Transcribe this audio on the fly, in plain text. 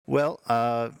Well,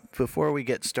 before we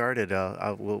get started,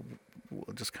 we'll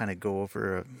just kind of go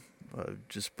over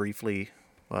just briefly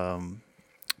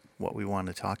what we want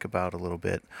to talk about a little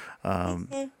bit. I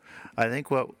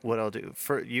think what I'll do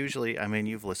for usually, I mean,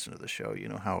 you've listened to the show, you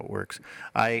know how it works.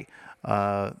 I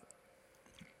uh,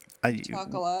 I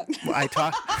Talk a lot. I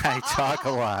talk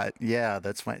a lot. Yeah,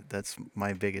 that's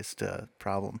my biggest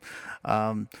problem.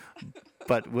 Um,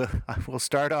 but we'll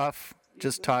start off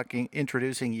just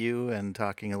introducing you and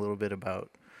talking a little bit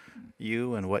about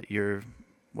you and what you're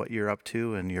up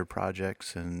to and your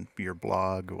projects and your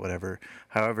blog or whatever.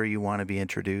 However you want to be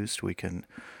introduced, we can.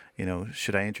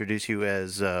 Should I introduce you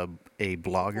as a Boring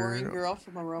blogger? girl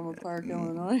from Aroma Park,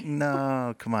 Illinois.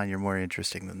 No, come on, you're more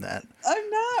interesting than that. I'm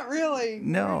not really.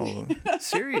 No,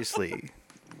 seriously,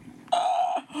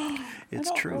 I it's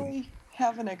don't true. really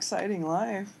have an exciting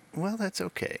life. Well, that's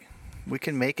okay. We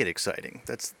can make it exciting.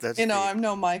 That's I'm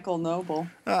no Michael Noble.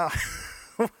 Oh,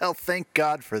 well, thank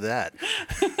God for that.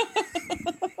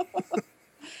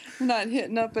 I'm not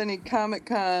hitting up any Comic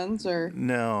Cons or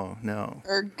No.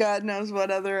 God knows what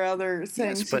other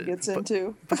things he gets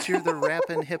into. But you're the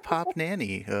rapping hip hop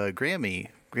nanny, Grammy.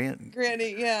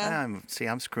 Granny, yeah.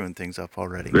 I'm screwing things up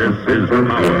already. This is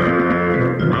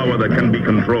power. Power that can be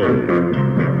controlled.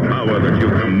 Power that you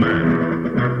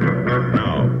command.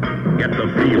 Now, get the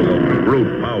feel of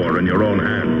brute power in your own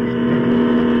hands.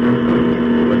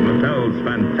 With Mattel's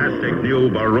fantastic new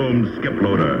Baroom skip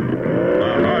loader.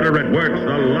 The harder it works,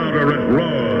 the louder it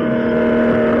roars.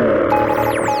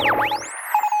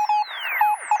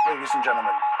 Ladies and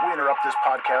gentlemen, we interrupt this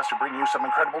podcast to bring you some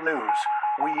incredible news.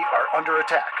 We are under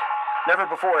attack. Never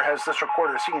before has this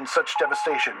reporter seen such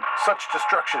devastation, such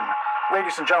destruction.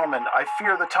 Ladies and gentlemen, I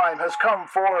fear the time has come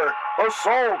for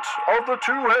Assault of the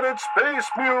Two-Headed Space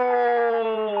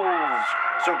Mules!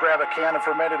 So grab a can of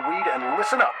fermented weed and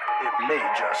listen up. It may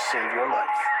just save your life.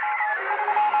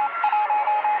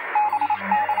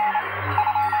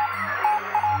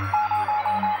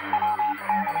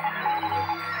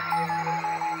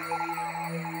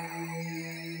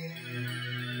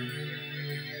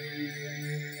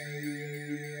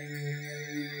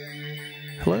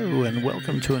 Hello, and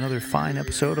welcome to another fine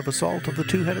episode of Assault of the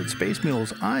Two-Headed Space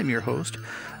Mules. I'm your host,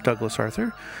 Douglas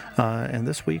Arthur, and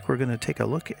this week we're going to take a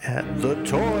look at the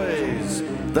toys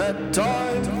that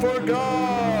time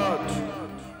forgot.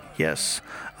 Yes,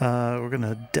 we're going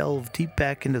to delve deep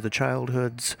back into the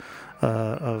childhoods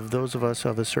of those of us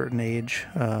of a certain age.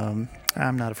 I'm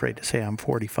not afraid to say I'm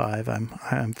 45.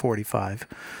 I'm 45.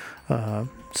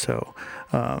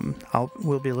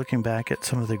 We'll be looking back at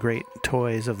some of the great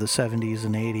toys of the 70s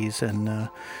and 80s and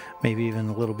maybe even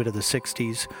a little bit of the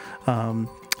 60s.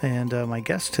 My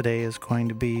guest today is going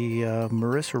to be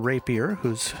Marissa Rapier,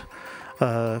 who's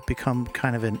become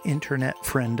kind of an internet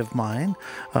friend of mine.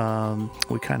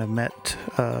 We kind of met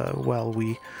while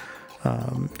we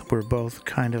we're both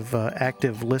kind of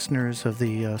active listeners of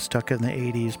the Stuck in the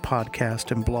 80s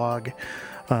podcast and blog.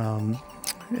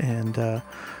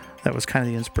 That was kind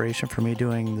of the inspiration for me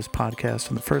doing this podcast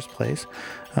in the first place.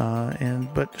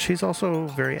 But she's also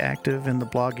very active in the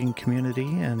blogging community,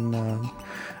 and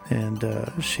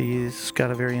she's got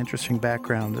a very interesting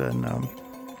background.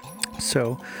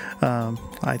 So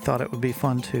I thought it would be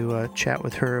fun to chat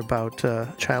with her about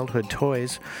childhood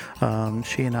toys.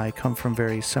 She and I come from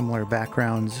very similar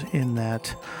backgrounds in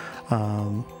that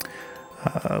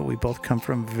we both come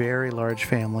from very large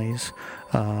families,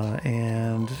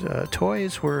 and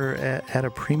toys were at a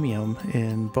premium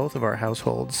in both of our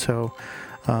households. So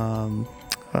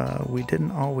we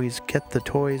didn't always get the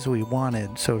toys we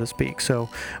wanted, so to speak. So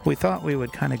we thought we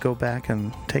would kind of go back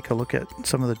and take a look at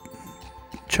some of the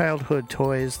childhood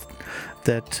toys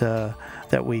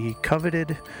that we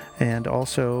coveted, and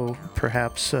also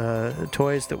perhaps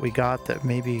toys that we got that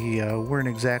maybe weren't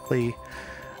exactly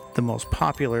the most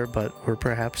popular, but were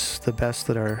perhaps the best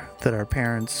that our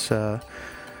parents,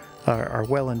 our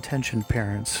well-intentioned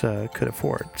parents, could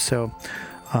afford. So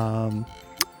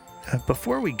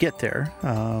before we get there,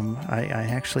 I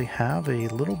actually have a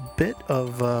little bit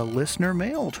of listener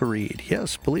mail to read.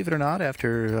 Yes, believe it or not,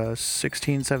 after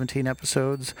 16, 17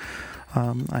 episodes,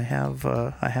 I have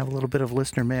a little bit of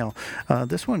listener mail.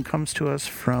 This one comes to us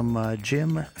from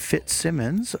Jim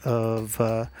Fitzsimmons of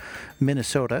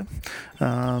Minnesota.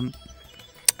 And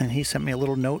he sent me a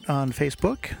little note on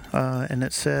Facebook, and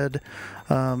it said,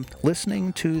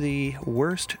 listening to the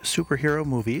worst superhero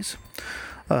movies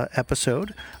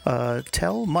episode,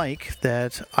 tell Mike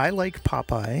that I like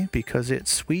Popeye because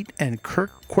it's sweet and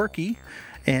quirky,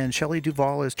 and Shelley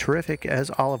Duvall is terrific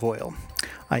as Olive Oyl.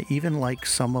 I even like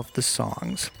some of the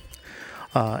songs.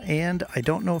 And I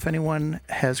don't know if anyone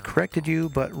has corrected you,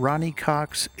 but Ronnie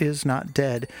Cox is not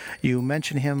dead. You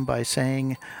mentioned him by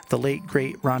saying the late,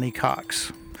 great Ronnie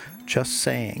Cox. Just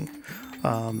saying.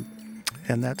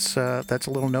 And that's a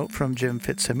little note from Jim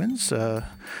Fitzsimmons.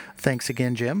 Thanks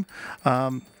again, Jim.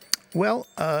 Well,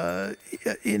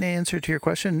 in answer to your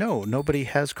question, no, nobody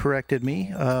has corrected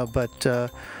me, but a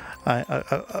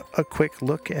quick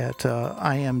look at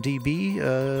IMDb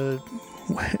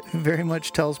very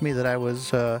much tells me that I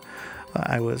was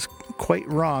quite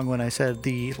wrong when I said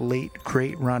the late,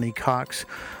 great Ronnie Cox.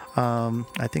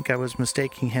 I think I was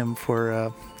mistaking him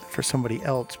for somebody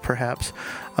else, perhaps.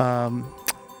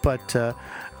 But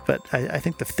I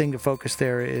think the thing to focus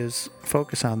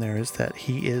on there is that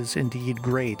he is indeed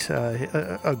great,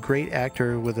 a great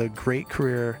actor with a great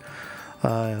career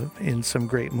in some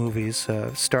great movies,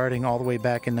 starting all the way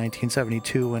back in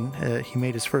 1972 when he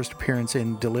made his first appearance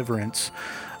in Deliverance.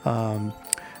 And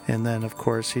then, of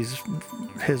course, his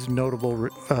notable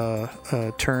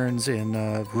turns in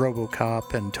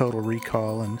RoboCop and Total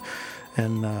Recall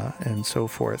and so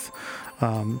forth.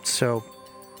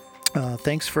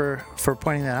 Thanks for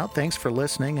pointing that out. Thanks for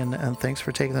listening, and thanks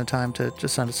for taking the time to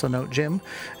send us a note, Jim.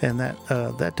 And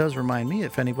that does remind me,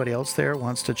 if anybody else there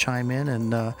wants to chime in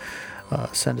and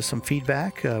send us some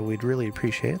feedback, we'd really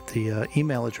appreciate it. The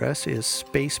email address is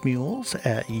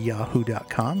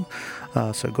spacemules@yahoo.com.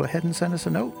 So go ahead and send us a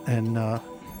note, and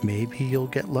maybe you'll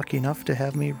get lucky enough to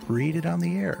have me read it on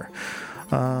the air.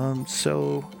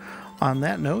 So on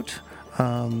that note,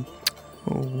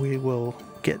 we will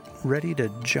get ready to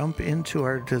jump into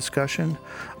our discussion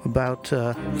about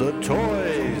the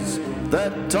toys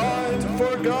that time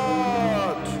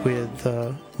forgot with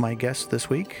my guest this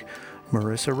week,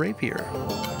 Marissa Rapier.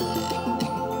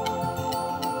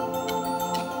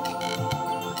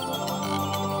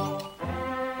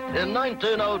 In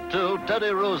 1902,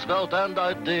 Teddy Roosevelt and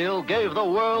Ideal gave the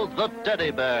world the teddy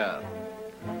bear.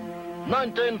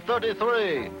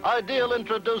 1933, Ideal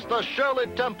introduced the Shirley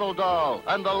Temple doll,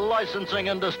 and the licensing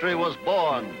industry was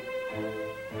born.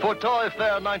 For Toy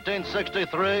Fair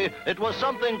 1963, it was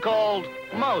something called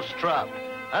Mousetrap,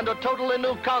 and a totally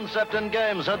new concept in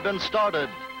games had been started.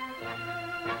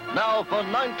 Now for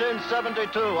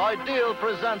 1972, Ideal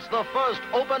presents the first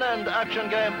open-end action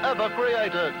game ever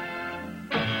created.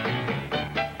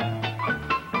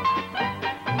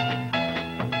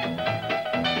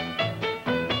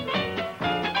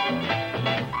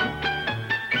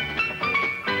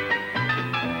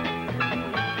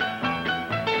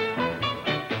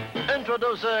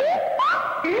 Introducing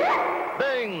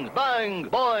Bing, Bang,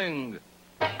 Boing.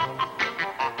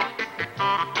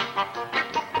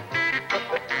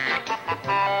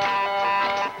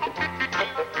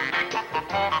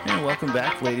 And welcome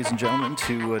back, ladies and gentlemen,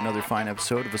 to another fine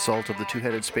episode of Assault of the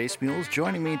Two-Headed Space Mules.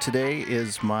 Joining me today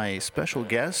is my special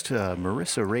guest,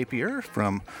 Marissa Rapier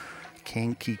from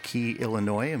Kankakee,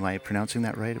 Illinois. Am I pronouncing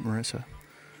that right, Marissa?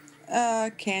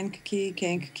 Kankakee,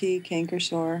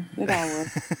 Kankershore. It all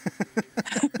works.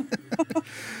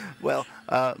 Well,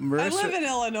 Marissa... I live in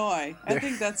Illinois. I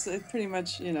think that's pretty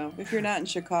much, if you're not in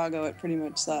Chicago, it pretty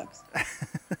much sucks.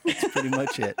 That's pretty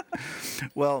much it.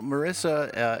 Well,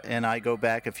 Marissa and I go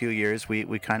back a few years.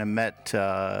 We kind of met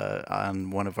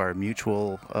on one of our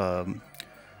mutual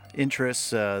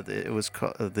interests. It was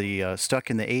the Stuck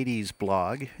in the 80s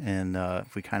blog, and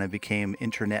we kind of became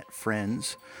internet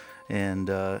friends. And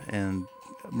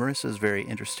Marissa is very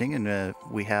interesting, and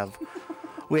we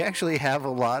actually have a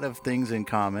lot of things in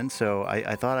common. So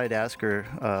I thought I'd ask her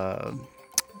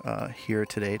here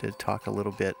today to talk a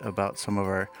little bit about some of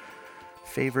our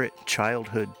favorite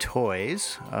childhood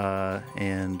toys,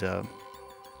 and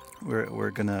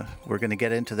we're gonna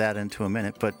get into that into a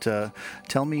minute. But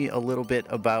tell me a little bit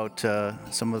about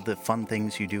some of the fun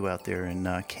things you do out there in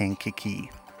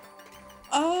Kankakee.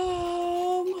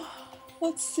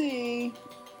 Let's see.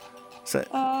 So,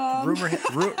 rumor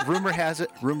has it.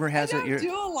 I don't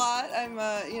do a lot. I'm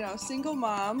a single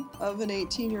mom of an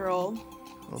 18-year-old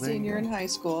senior in high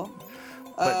school.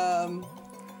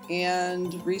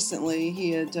 And recently he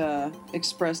had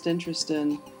expressed interest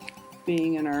in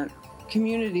being in our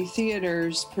community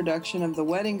theater's production of The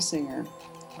Wedding Singer.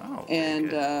 Oh, and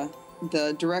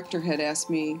the director had asked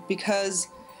me, because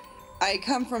I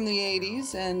come from the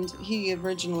 80s, and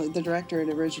the director had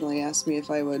originally asked me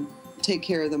if I would take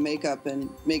care of the makeup and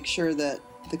make sure that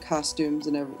the costumes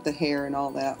and the hair and all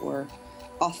that were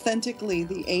authentically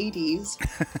the 80s,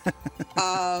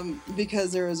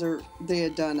 because they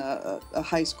had done a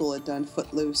high school had done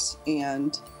Footloose,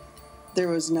 and there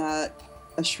was not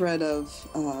a shred of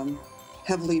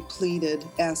heavily pleated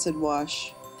acid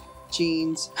wash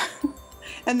jeans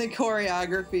And the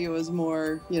choreography was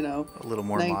more, a little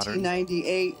more modern.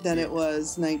 1998 than it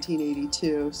was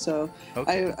 1982. So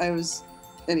Okay. I was,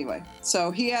 anyway.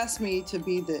 So he asked me to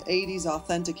be the 80s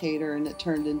authenticator, and it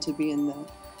turned into being the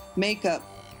makeup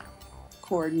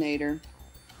coordinator.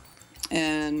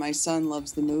 And my son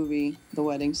loves the movie The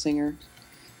Wedding Singer,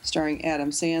 starring Adam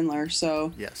Sandler.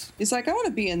 So Yes. he's like, I want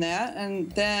to be in that.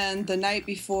 And then the night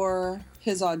before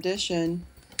his audition,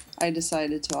 I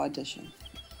decided to audition.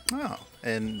 Oh,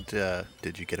 and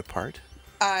did you get a part?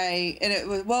 It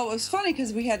was funny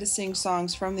because we had to sing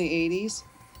songs from the 80s.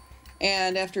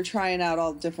 And after trying out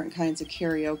all different kinds of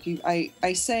karaoke,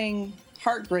 I sang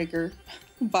Heartbreaker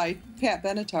by Pat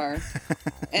Benatar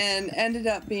and ended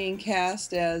up being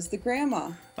cast as the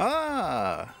grandma.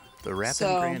 Ah, the rapping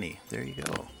So- granny. There you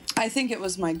go. I think it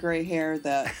was my gray hair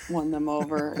that won them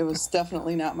over. It was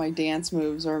definitely not my dance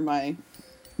moves or my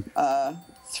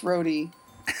throaty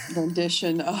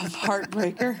rendition of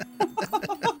Heartbreaker.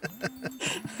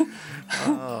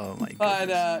 Oh my But,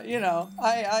 goodness.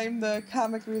 I'm the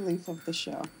comic relief of the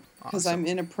show because I'm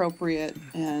inappropriate,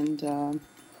 and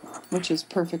which is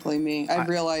perfectly me. I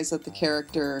realize that the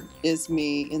character is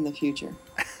me in the future.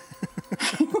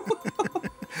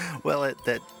 Well,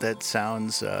 that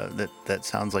sounds that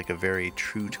sounds like a very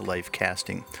true to life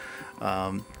casting.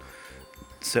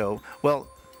 So, well,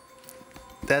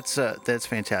 that's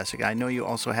fantastic. I know you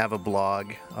also have a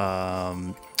blog.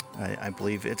 I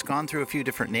believe it's gone through a few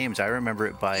different names. I remember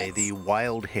it by Yes. the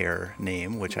Wild Hair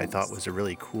name, which I thought was a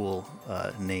really cool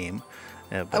name.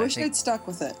 But I wish think, I'd stuck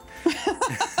with it.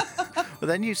 But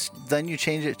then you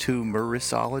changed it to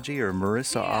Marissology or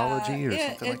Marissaology or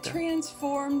something like it that.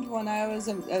 transformed when I was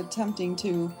attempting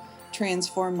to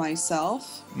transform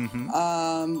myself.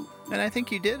 Mm-hmm. And I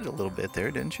think you did a little bit there,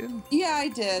 didn't you? Yeah, I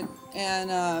did,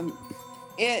 and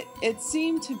it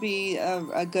seemed to be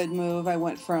a good move. I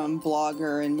went from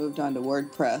Blogger and moved on to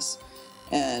WordPress,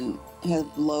 and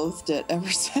have loathed it ever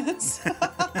since.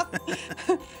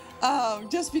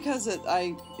 Just because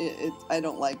I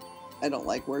don't like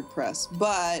WordPress,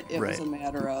 but it was a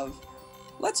matter of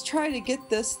let's try to get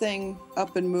this thing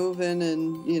up and moving,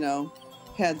 and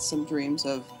had some dreams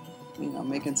of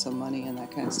making some money and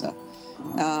that kind of stuff.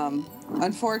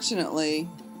 Unfortunately,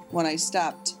 when I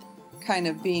stopped kind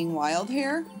of being Wild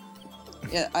Hair,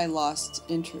 I lost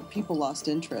interest. People lost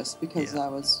interest because I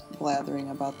was blathering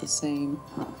about the same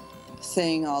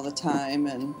thing all the time,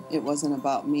 and it wasn't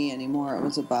about me anymore. It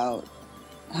was about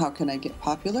how can I get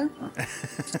popular.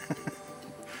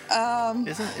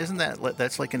 Isn't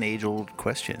that's like an age-old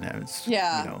question? It's,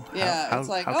 it's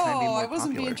like, how can I be more I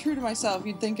wasn't popular? being true to myself.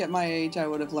 You'd think at my age I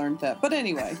would have learned that. But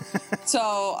anyway,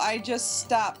 so I just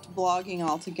stopped blogging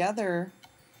altogether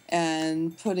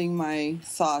and putting my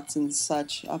thoughts and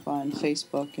such up on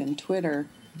Facebook and Twitter.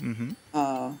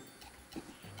 Mm-hmm.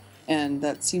 And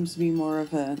that seems to be more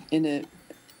of an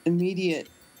immediate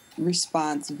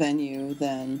response venue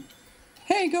than,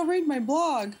 hey, go read my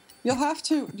blog. You'll have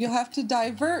to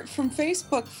divert from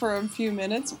Facebook for a few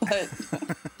minutes, but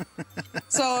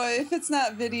so if it's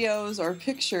not videos or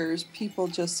pictures, people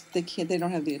they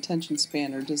don't have the attention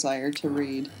span or desire to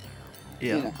read.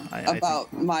 Yeah,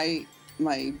 About my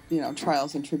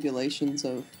trials and tribulations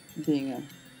of being a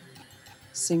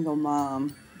single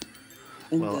mom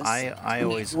in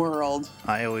this world.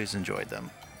 I always enjoyed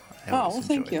them.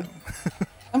 Thank you.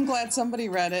 I'm glad somebody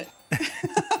read it.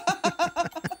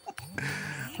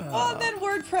 Well, and then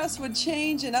WordPress would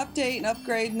change and update and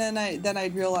upgrade, and then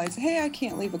I'd realize, hey, I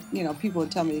can't leave people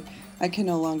would tell me I can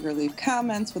no longer leave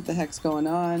comments. What the heck's going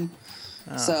on?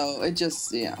 So it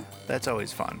just, That's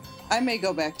always fun. I may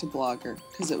go back to Blogger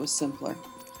because it was simpler.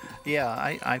 Yeah,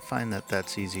 I find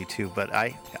that's easy too, but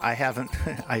I haven't,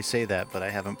 I say that, but I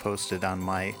haven't posted on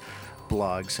my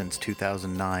blog since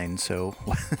 2009, so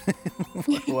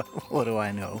what do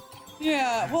I know?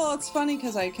 Yeah, well, it's funny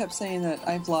because I kept saying that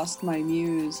I've lost my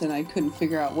muse, and I couldn't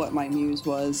figure out what my muse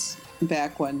was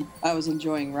back when I was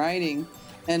enjoying writing,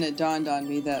 and it dawned on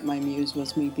me that my muse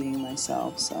was me being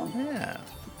myself, so. Yeah.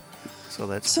 So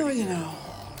that's So, pretty good.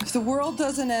 if the world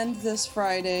doesn't end this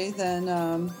Friday, then,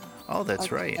 Oh, that's I'll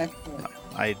get right. back to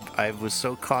it. I was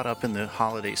so caught up in the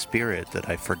holiday spirit that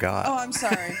I forgot. Oh, I'm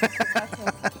sorry. I forgot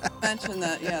to mention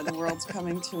that, the world's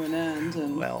coming to an end,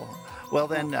 and Well,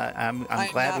 then I'm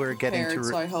glad we're getting to.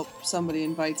 So I hope somebody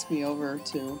invites me over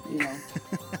to,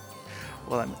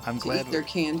 Well, I'm to glad eat their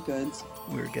canned goods.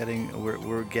 we're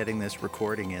getting this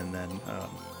recording in then,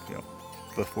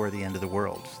 before the end of the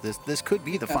world. This could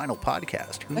be the final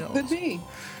podcast. Who knows? It could be.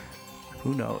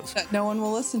 Who knows? That no one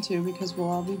will listen to because we'll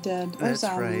all be dead. Or That's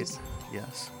zombies. right.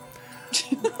 Yes.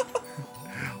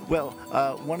 Well,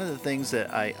 one of the things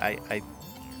that I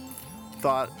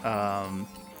thought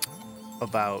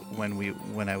about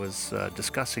when I was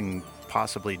discussing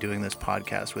possibly doing this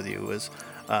podcast with you was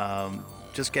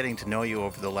just getting to know you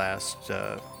over the last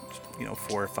 4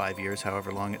 or 5 years,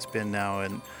 however long it's been now,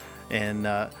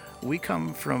 and we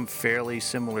come from fairly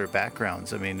similar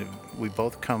backgrounds. I mean, we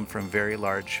both come from very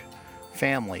large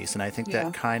families, and I think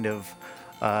that kind of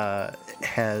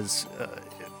has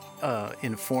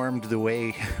informed the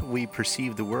way we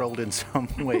perceive the world in some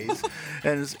ways,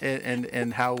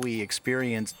 and how we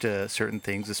experienced certain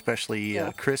things, especially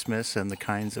Christmas and the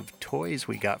kinds of toys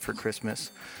we got for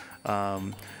Christmas,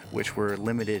 which were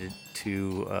limited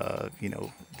to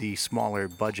the smaller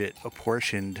budget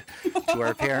apportioned to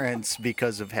our parents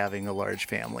because of having a large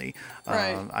family.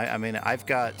 Right. I mean, I've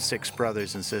got 6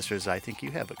 brothers and sisters. I think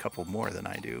you have a couple more than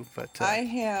I do, but I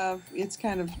have.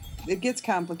 It gets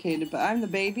complicated, but I'm the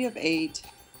baby of 8,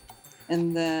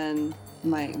 and then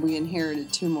we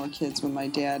inherited 2 more kids when my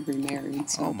dad remarried.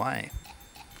 So. Oh my!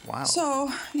 Wow. So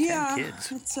yeah, 10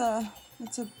 kids.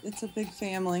 it's a big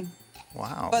family.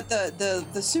 Wow. But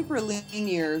the super lean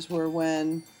years were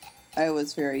when I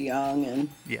was very young, and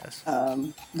yes,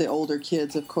 the older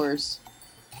kids, of course,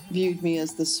 viewed me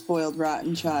as the spoiled,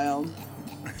 rotten child.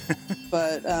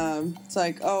 But it's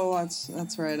like, oh,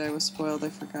 that's right, I was spoiled. I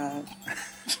forgot.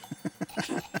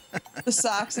 The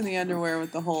socks and the underwear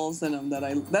with the holes in them.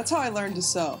 That's how I learned to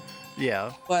sew.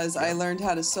 Yeah. I learned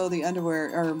how to sew the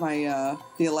underwear, or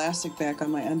the elastic back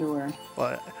on my underwear.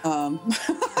 Well,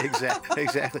 exactly.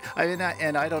 I mean,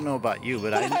 I don't know about you,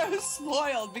 but I was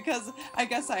spoiled because I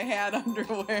guess I had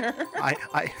underwear.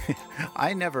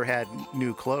 I never had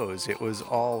new clothes. It was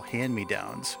all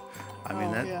hand-me-downs. I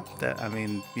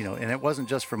mean, and it wasn't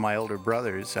just for my older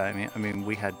brothers. I mean,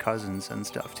 we had cousins and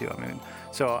stuff too.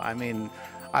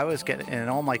 I was getting, and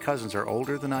all my cousins are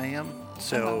older than I am,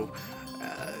 so.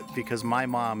 Because my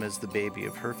mom is the baby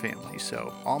of her family,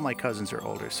 so all my cousins are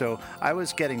older. So I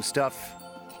was getting stuff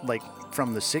like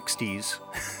from the 60s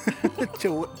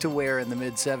to wear in the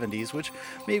mid 70s, which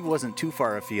maybe wasn't too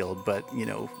far afield, but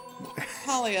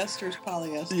Polyester's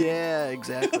polyester. Yeah,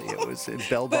 exactly. It was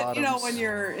bell bottoms. But when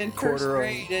you're in first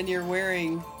grade and you're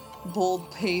wearing bold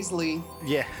paisley.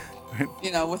 Yeah.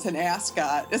 With an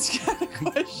ascot, it's kind of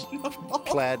questionable.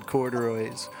 Plaid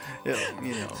corduroys,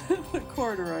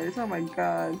 Corduroys, oh my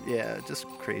God. Yeah, just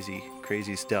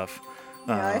crazy stuff.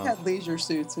 Yeah, I had leisure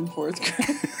suits in 4th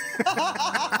grade.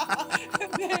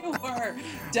 They were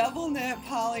double knit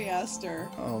polyester.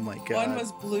 Oh my God. One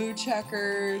was blue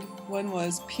checkered, one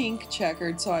was pink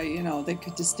checkered, so they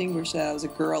could distinguish that I was a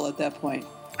girl at that point.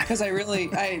 Because at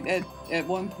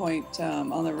one point,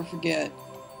 I'll never forget,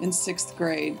 in 6th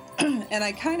grade, and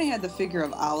I kind of had the figure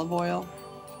of Olive Oyl.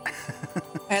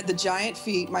 I had the giant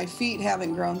feet. My feet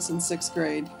haven't grown since 6th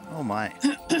grade. Oh my.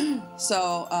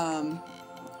 So,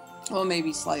 well,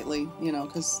 maybe slightly,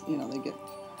 because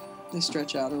they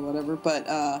stretch out or whatever. But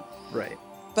right.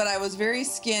 But I was very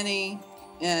skinny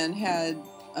and had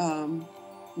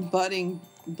budding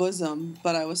bosom.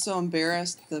 But I was so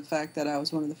embarrassed the fact that I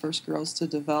was one of the first girls to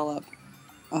develop.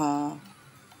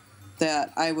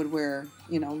 That I would wear,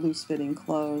 loose-fitting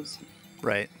clothes.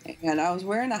 Right. And I was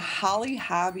wearing a Holly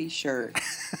Hobby shirt.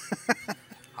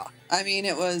 I mean,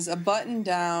 it was a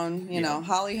button-down,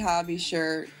 Holly Hobby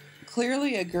shirt,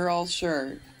 clearly a girl's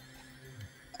shirt,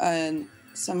 and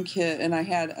some kid, and I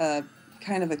had a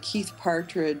kind of a Keith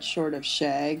Partridge sort of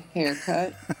shag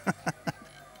haircut,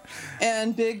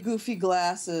 and big goofy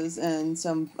glasses, and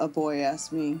a boy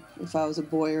asked me if I was a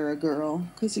boy or a girl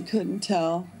because he couldn't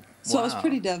tell. So It was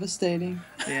pretty devastating.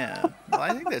 Yeah. Well,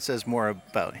 I think that says more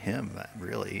about him,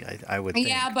 really. I would think.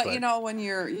 Yeah, but when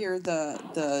you're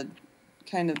the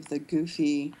kind of the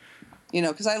goofy,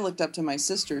 because I looked up to my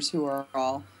sisters who are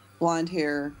all blonde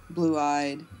hair,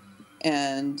 blue-eyed,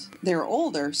 and they were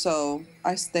older, so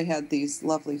they had these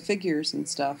lovely figures and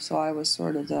stuff. So I was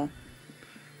sort of the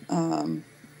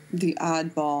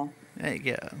oddball.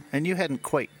 Yeah, and you hadn't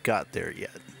quite got there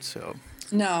yet, so.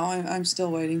 No, I'm still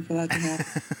waiting for that to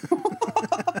happen.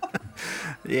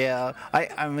 Yeah,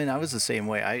 I mean, I was the same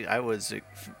way. I was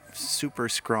super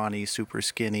scrawny, super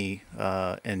skinny,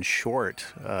 and short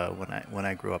when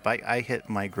I grew up. I hit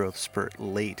my growth spurt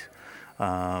late.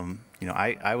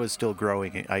 I was still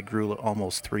growing. I grew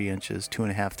almost 3 inches,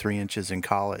 2.5, 3 inches in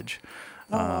college.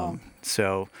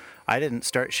 So I didn't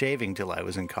start shaving till I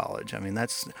was in college. I mean,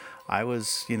 I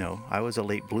was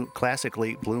a classic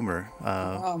late bloomer.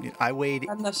 I weighed.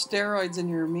 Had enough steroids in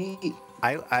your meat.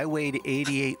 I weighed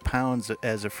 88 pounds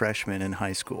as a freshman in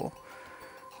high school.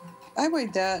 I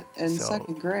weighed that in So-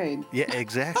 second grade. Yeah,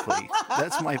 exactly.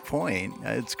 That's my point.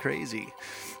 It's crazy,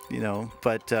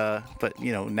 but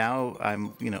now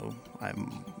I'm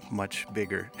much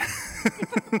bigger.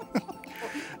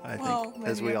 I think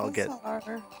as we all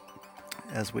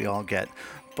get,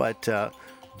 but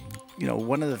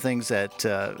one of the things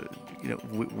that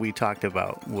we talked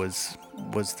about was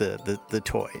the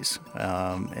toys,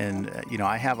 and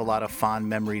I have a lot of fond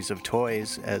memories of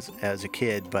toys as a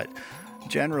kid, but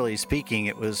generally speaking,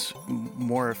 it was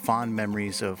more fond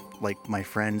memories of like my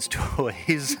friends'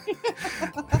 toys.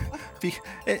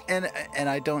 and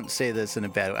I don't say this in a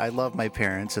bad way. I love my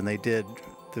parents, and they did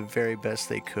the very best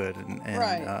they could, and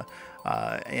Right.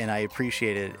 And I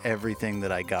appreciated everything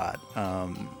that I got.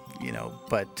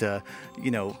 But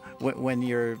when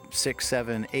you're 6,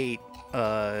 7, 8,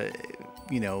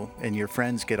 and your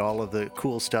friends get all of the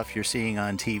cool stuff you're seeing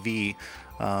on TV,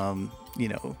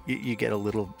 you get a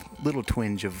little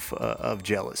twinge of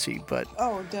jealousy. But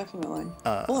Oh, definitely.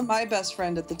 Well, my best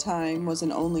friend at the time was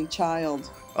an only child.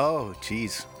 oh,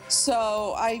 geez,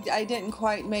 So I didn't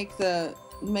quite make the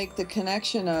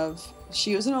connection of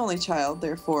she was an only child,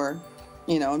 therefore,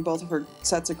 and both of her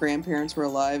sets of grandparents were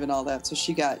alive and all that. So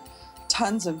she got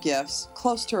tons of gifts,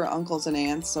 close to her uncles and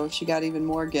aunts. So she got even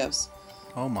more gifts.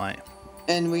 oh my,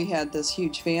 And we had this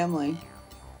huge family.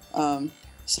 So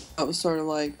it was sort of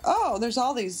like, oh, there's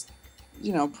all these,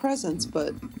 presents.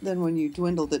 But then when you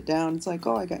dwindled it down, it's like,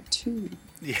 oh, I got 2.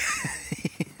 yeah.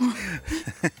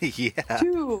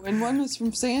 2, and one was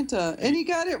from Santa, and he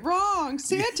got it wrong.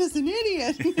 Santa's an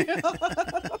idiot.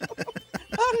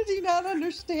 How did he not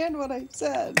understand what I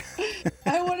said?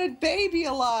 I wanted baby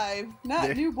alive, not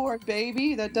There- newborn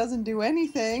baby that doesn't do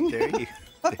anything. There you.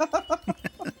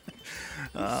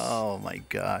 Oh my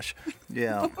gosh,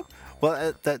 yeah.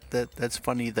 Well, that's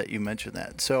funny that you mentioned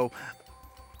that. So,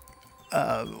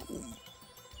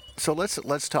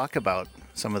 let's talk about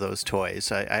some of those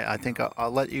toys. I think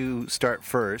I'll let you start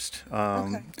first,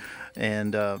 Okay.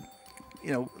 and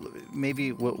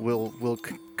maybe we'll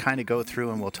kind of go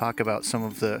through and we'll talk about some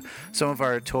of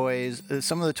our toys,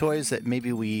 some of the toys that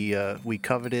maybe we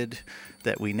coveted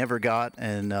that we never got,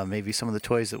 and maybe some of the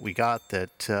toys that we got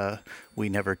that we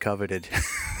never coveted.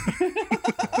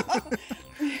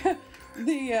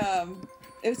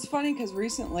 It's funny because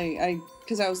recently I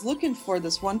was looking for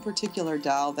this one particular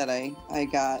doll that I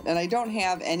got, and I don't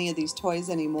have any of these toys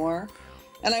anymore,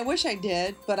 and I wish I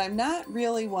did, but I'm not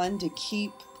really one to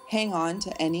hang on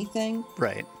to anything.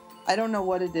 Right. I don't know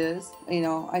what it is.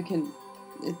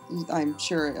 I'm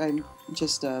sure I'm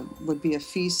just would be a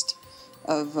feast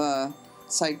of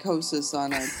psychosis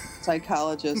on a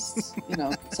psychologist's,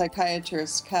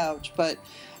 psychiatrist's couch. But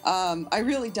I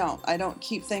really don't. I don't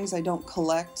keep things. I don't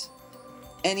collect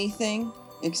anything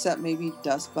except maybe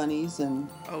dust bunnies and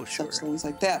Oh, sure. such things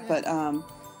like that. But I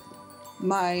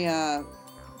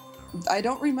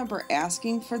don't remember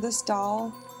asking for this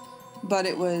doll, but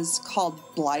it was called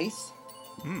Blythe.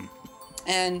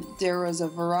 And there was a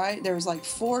variety. There was like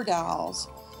 4 dolls.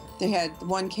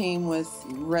 One came with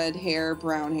red hair,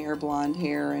 brown hair, blonde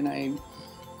hair, and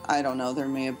I don't know. There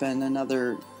may have been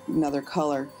another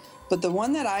color, but the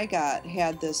one that I got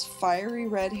had this fiery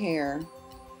red hair,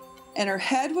 and her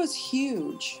head was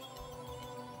huge,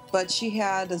 but she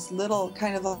had this little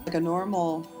kind of like a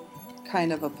normal,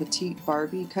 kind of a petite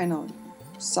Barbie kind of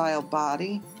style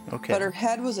body. Okay. But her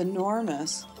head was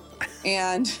enormous,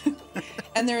 and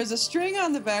there was a string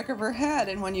on the back of her head,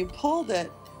 and when you pulled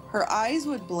it, her eyes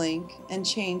would blink and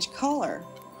change color.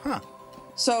 Huh.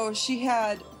 So she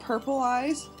had purple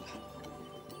eyes,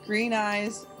 green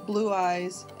eyes, blue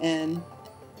eyes, and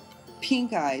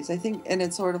pink eyes, I think. And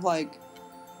it's sort of like,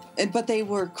 but they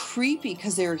were creepy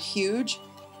because they were huge.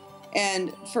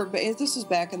 And this was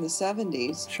back in the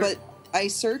 70s. Sure. But I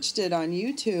searched it on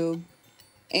YouTube,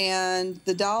 and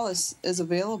the doll is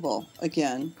available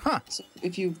again. Huh. So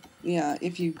if you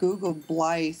Google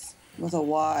Blythe with a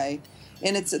Y,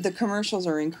 and the commercials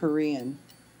are in Korean.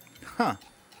 Huh.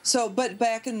 So, but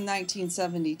back in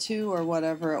 1972 or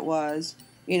whatever it was,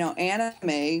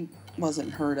 anime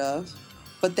wasn't heard of,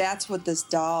 but that's what this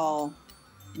doll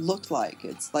looked like.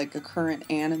 It's like a current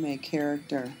anime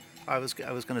character. I was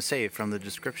going to say from the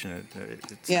description, it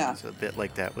Yeah. sounds a bit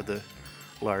like that with the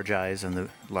large eyes and the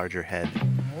larger head.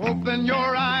 Open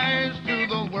your eyes to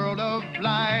the world of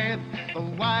Blythe, the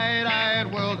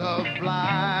wide-eyed world of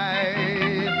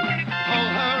Blythe.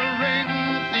 Hold her ring,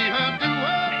 see her do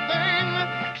her thing,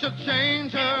 she'll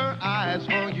change her eyes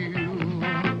for you.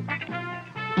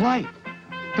 Blythe,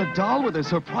 the doll with a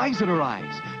surprise in her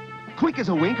eyes. Quick as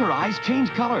a wink, her eyes change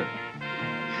color.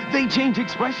 They change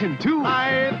expression, too.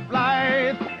 Blythe,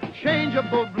 Blythe,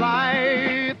 changeable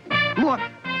Blythe. Look,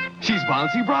 she's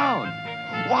Bouncy Brown.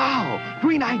 Wow,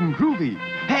 green-eyed and groovy.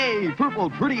 Hey, purple,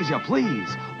 pretty as you please.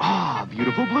 Ah,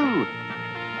 beautiful blue.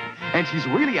 And she's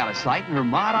really out of sight in her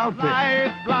mod outfit.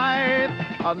 Blythe, Blythe,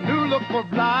 a new look for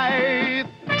Blythe.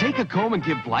 Take a comb and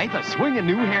give Blythe a swinging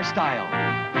new hairstyle.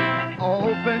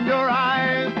 Open your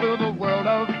eyes to the world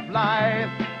of Blythe,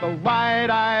 the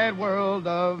wide-eyed world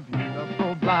of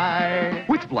beautiful Blythe.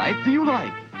 Which Blythe do you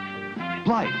like?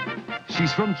 Blythe.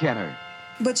 She's from Kenner.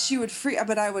 But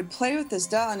I would play with this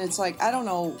doll, and it's like, I don't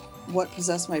know what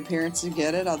possessed my parents to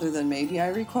get it, other than maybe I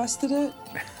requested it.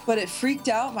 But it freaked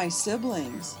out my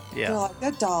siblings. Yeah. They're like,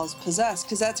 that doll's possessed,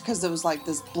 because there was like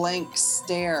this blank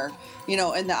stare,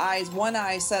 and the eyes. One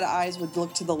set of eyes would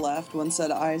look to the left, one set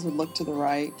of eyes would look to the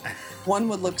right, one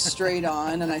would look straight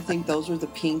on, and I think those were the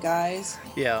pink eyes.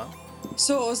 Yeah.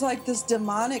 So it was like this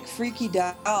demonic, freaky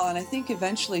doll, and I think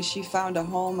eventually she found a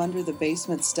home under the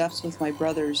basement steps with my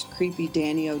brother's creepy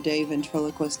Danny O'Day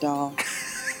ventriloquist doll.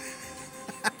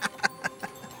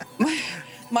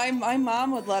 My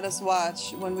mom would let us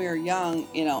watch, when we were young,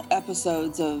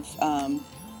 episodes of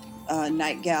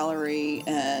Night Gallery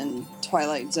and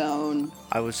Twilight Zone.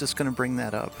 I was just going to bring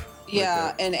that up.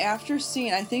 Yeah, and after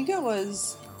seeing, I think it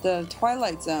was the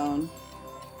Twilight Zone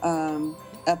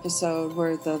episode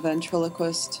where the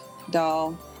ventriloquist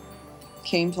doll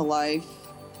came to life,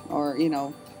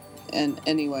 and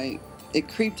anyway, it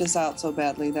creeped us out so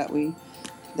badly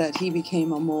that he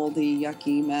became a moldy,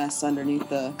 yucky mess underneath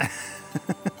the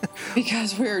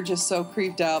because we were just so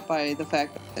creeped out by the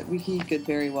fact that he could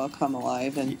very well come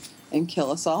alive and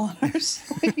kill us all in our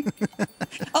sleep,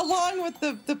 along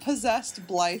with the possessed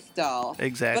Blythe doll.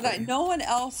 Exactly. But no one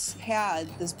else had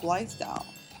this Blythe doll.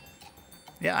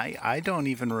 Yeah, I don't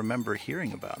even remember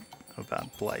hearing about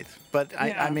Blythe. But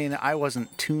Yeah. I mean, I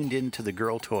wasn't tuned into the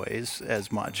girl toys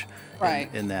as much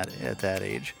Right. at that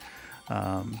age.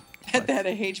 At that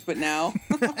age, but now.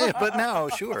 But now,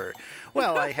 sure.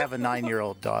 Well, I have a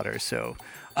 9-year-old daughter, so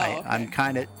okay. I'm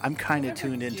kind of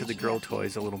tuned into the girl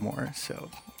toys a little more.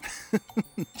 So,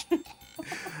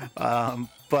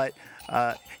 but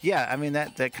yeah, I mean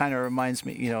that kind of reminds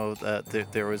me.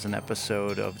 There was an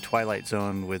episode of Twilight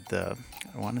Zone with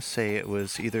I want to say it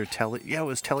was either Telly. Yeah, it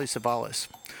was Telly Savalas,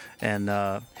 and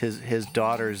his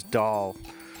daughter's doll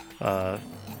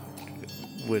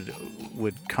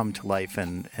would come to life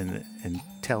and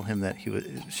tell him that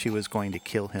she was going to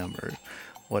kill him or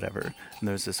whatever. And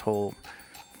there's this whole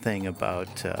thing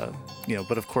about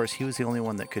but of course he was the only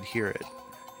one that could hear it.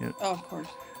 Oh, of course.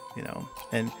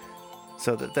 And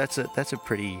so that's a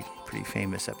pretty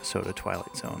famous episode of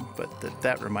Twilight Zone. But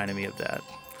that reminded me of that.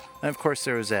 And of course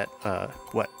there was that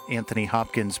Anthony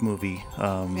Hopkins movie.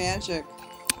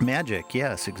 Magic,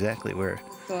 yes, exactly. Where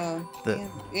the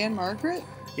Anne Margaret.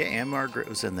 Yeah, Anne Margaret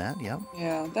was in that. Yeah.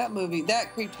 Yeah, that movie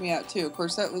that creeped me out too. Of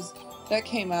course, that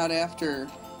came out after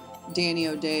Danny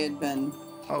O'Day had been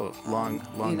long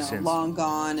since long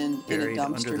gone and in a buried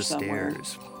dumpster under the somewhere.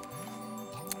 stairs.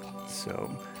 So,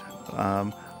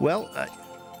 well,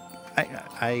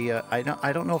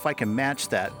 I don't know if I can match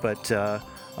that, but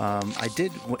I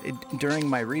did during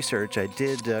my research. I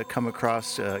did come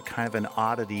across kind of an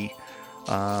oddity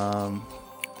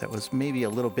that was maybe a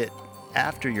little bit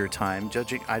after your time.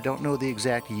 Judging, I don't know the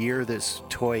exact year this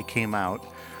toy came out,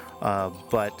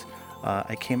 but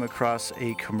I came across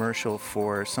a commercial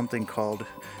for something called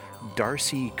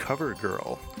Darcy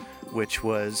CoverGirl, which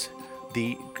was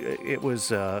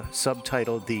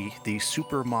subtitled the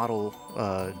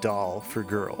supermodel doll for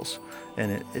girls,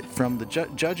 and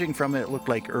judging from it looked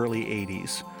like early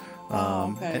 80s.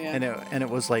 Okay, yeah. And it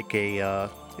was like a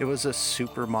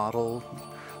supermodel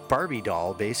Barbie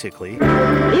doll, basically.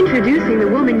 Introducing the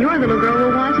woman your little girl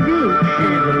will want to be.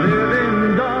 She's a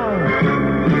living doll.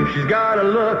 She's got a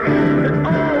look that's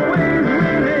always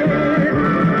winning.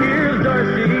 Here's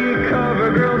Darcy,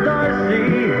 CoverGirl Darcy.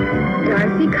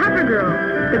 Darcy CoverGirl,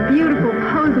 the beautiful,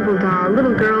 posable doll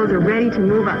little girls are ready to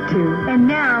move up to. And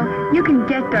now, you can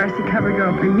get Darcy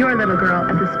CoverGirl for your little girl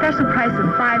at the special price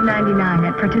of $5.99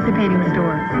 at participating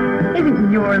stores. Isn't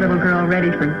your little girl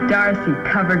ready for Darcy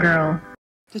CoverGirl?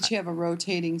 Did she have a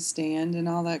rotating stand and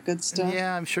all that good stuff?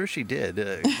 Yeah, I'm sure she did.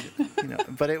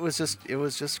 But it was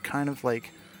just kind of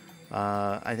like,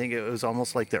 I think it was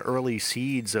almost like the early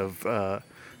seeds of,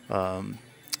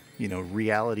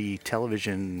 reality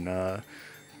television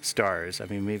stars. I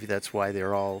mean, maybe that's why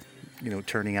they're all,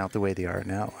 turning out the way they are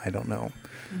now. I don't know.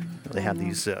 They have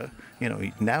these,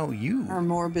 now you. Our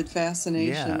morbid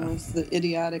fascination with the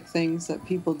idiotic things that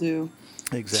people do.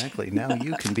 Exactly. Now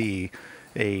you can be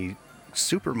a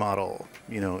supermodel,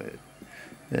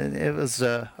 and it was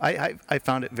I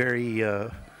found it very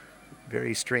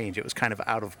very strange. It was kind of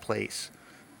out of place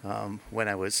when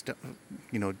I was,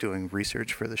 doing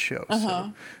research for the show. Uh-huh.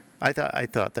 So I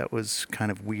thought that was kind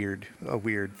of weird, a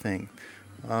weird thing.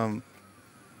 But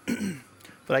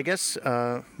I guess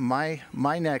my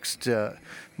next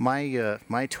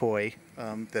my toy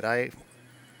that I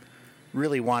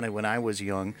really wanted when I was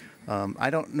young. I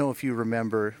don't know if you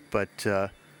remember, but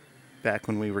back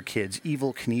when we were kids,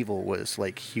 Evel Knievel was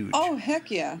like huge. Oh, heck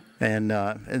yeah. And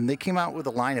they came out with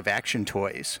a line of action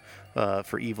toys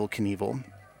for Evel Knievel,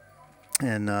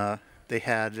 and they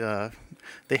had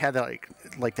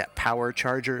like that power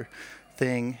charger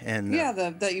thing, and Yeah,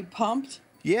 that you pumped.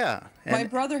 yeah. My And,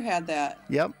 brother had that.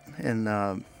 yep, and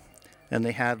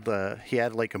they had he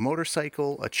had like a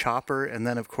motorcycle, a chopper, and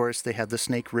then of course they had the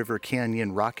Snake River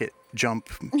Canyon rocket jump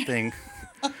thing.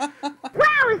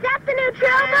 Wow, is that the new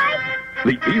trail bike?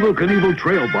 The Evel Knievel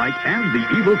Trail Bike and the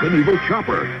Evel Knievel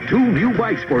Chopper. 2 new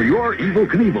bikes for your Evel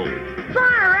Knievel.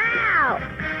 Far out!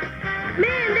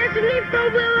 Man, there's a leaf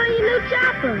over on your new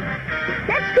chopper.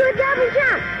 Let's do a double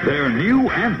jump. They're new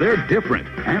and they're different,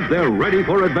 and they're ready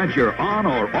for adventure on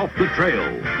or off the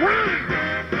trail. Wow!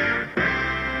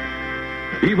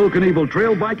 Evel Knievel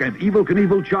Trail Bike and Evel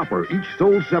Knievel Chopper, each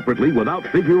sold separately without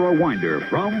figure or winder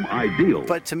from Ideal.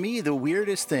 But to me, the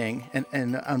weirdest thing,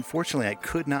 and unfortunately I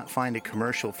could not find a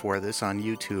commercial for this on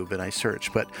YouTube, and I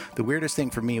searched, but the weirdest thing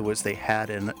for me was they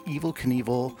had an Evel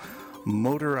Knievel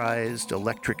motorized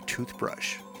electric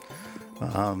toothbrush.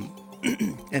 And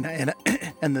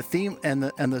the theme and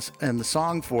the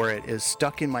song for it is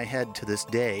stuck in my head to this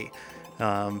day,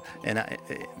 and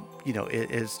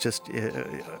it is just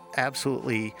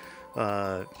absolutely,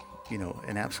 an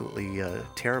absolutely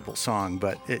terrible song,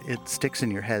 but it sticks in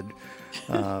your head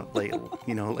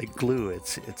like glue.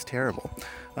 It's terrible,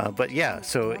 but yeah.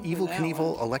 So Evel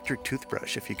Knievel electric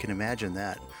toothbrush, if you can imagine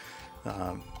that.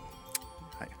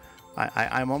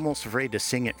 I'm almost afraid to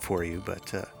sing it for you,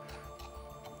 but.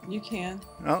 You can.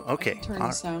 Oh, okay. I can turn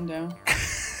the sound down.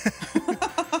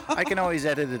 I can always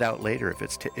edit it out later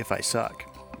if I suck.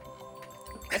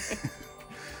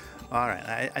 All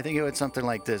right. I think it was something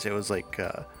like this. It was like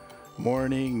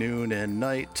morning, noon, and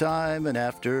nighttime, and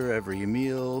after every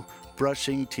meal,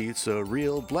 brushing teeth's a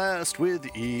real blast with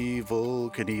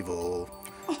Evel Knievel.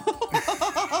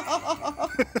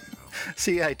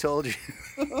 See, I told you.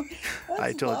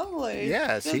 That's lovely.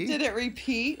 Yeah, see? Did it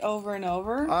repeat over and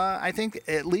over? I think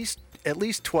at least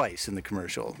twice in the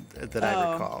commercial that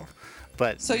I recall.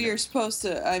 But so you're supposed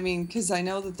to, because I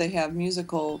know that they have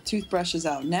musical toothbrushes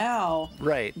out now.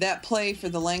 Right. That play for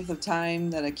the length of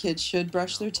time that a kid should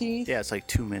brush their teeth. Yeah, it's like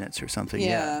 2 minutes or something.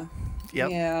 Yeah.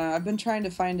 Yep. Yeah, I've been trying to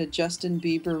find a Justin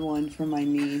Bieber one for my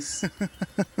niece.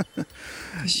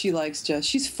 She likes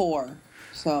she's 4.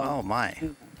 So. Oh, my.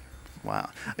 Wow.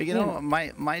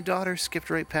 My daughter skipped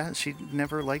right past. She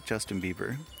never liked Justin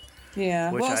Bieber.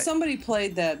 Yeah. Well, somebody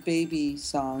played that baby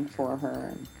song for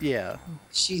her. And yeah.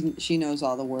 She knows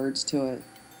all the words to it.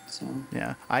 So.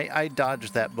 Yeah. I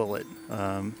dodged that bullet.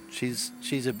 She's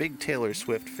a big Taylor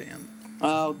Swift fan.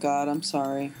 Oh God, I'm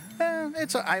sorry.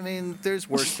 There's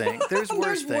worse things. There's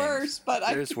worse things.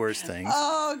 There's worse things.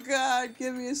 Oh God,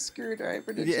 give me a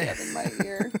screwdriver to jab in my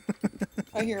ear.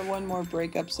 I hear one more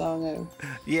breakup song.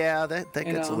 Yeah, that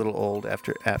gets a little old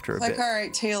after a bit. Like, all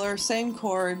right, Taylor, same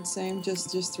chord, same.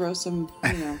 Just throw some,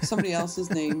 somebody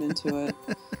else's name into it.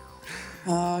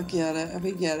 Oh, get it.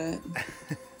 We get it.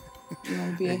 You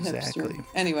want to be a hipster.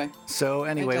 Anyway. So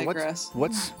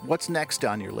what's next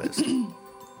on your list?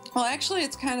 Well, actually,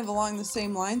 it's kind of along the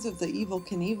same lines of the Evel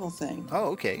Knievel thing.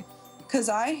 Oh, okay. Because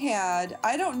I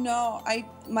don't know,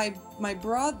 my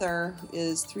brother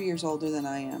is 3 years older than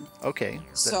I am. Okay.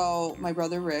 So my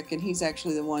brother Rick, and he's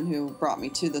actually the one who brought me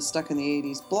to the Stuck in the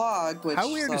 80s blog. Which,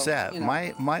 how weird is that?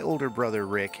 My older brother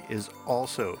Rick is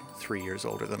also 3 years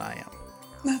older than I am.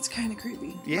 That's kind of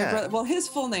creepy. Yeah. Well, his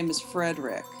full name is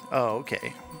Frederick. Oh,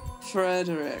 okay.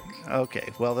 Frederick. Okay,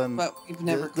 well then. But we've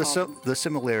never the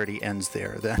similarity ends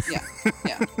there then.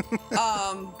 Yeah.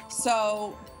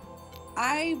 So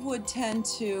I would tend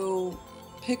to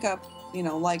pick up,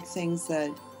 like things that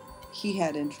he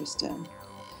had interest in.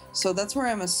 So that's where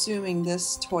I'm assuming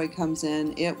this toy comes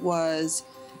in. It was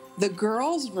the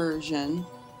girls' version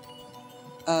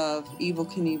of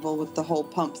Evel Knievel with the whole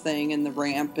pump thing and the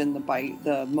ramp and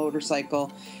the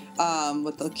motorcycle,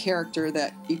 with the character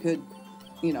that you could,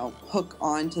 hook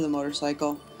onto the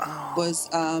motorcycle.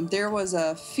 Oh. There was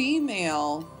a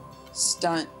female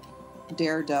stunt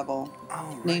daredevil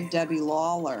named Debbie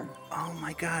Lawler. Oh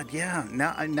my God! Yeah.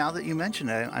 Now that you mention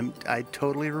it, I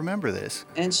totally remember this.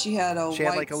 And she had a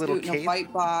white little suit and a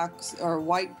white box or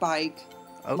white bike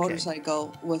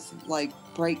motorcycle with like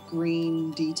bright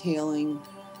green detailing.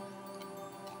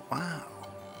 Wow.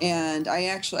 And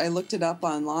I looked it up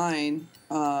online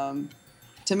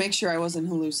to make sure I wasn't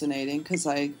hallucinating, because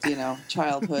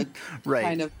childhood Right.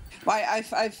 kind of.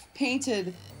 I've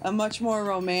painted a much more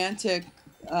romantic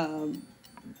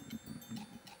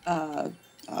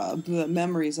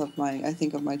memories of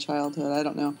my childhood. I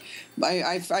don't know.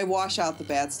 I wash out the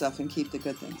bad stuff and keep the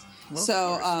good things.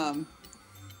 Well,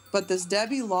 but this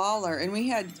Debbie Lawler, and we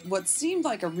had what seemed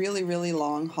like a really, really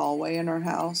long hallway in our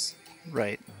house.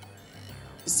 Right.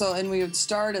 So, and we would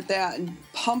start at that and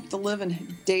pump the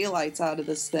living daylights out of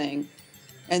this thing,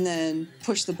 and then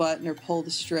push the button or pull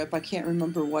the strip. I can't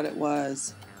remember what it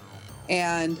was.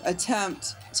 And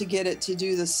attempt to get it to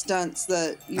do the stunts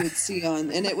that you would see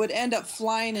on, and it would end up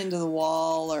flying into the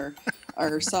wall or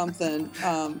something.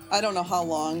 I don't know how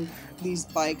long these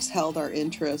bikes held our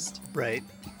interest. Right.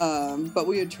 But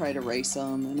we would try to race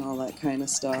them and all that kind of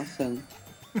stuff.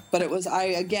 But it was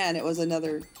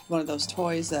another one of those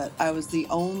toys that I was the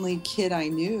only kid I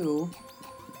knew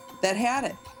that had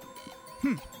it.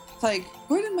 It's like,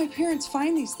 where did my parents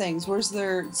find these things? Was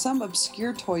there some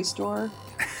obscure toy store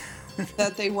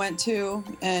that they went to?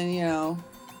 And,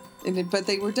 but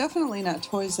they were definitely not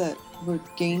toys that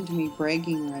gained me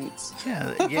bragging rights.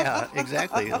 Yeah,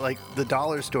 exactly. Like the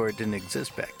dollar store didn't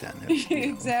exist back then.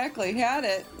 Exactly. Had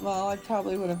it, well, I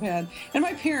probably would have had. And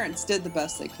my parents did the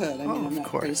best they could. I mean, I'm not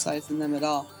criticizing them at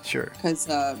all. Sure. Because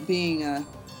being a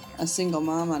single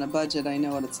mom on a budget, I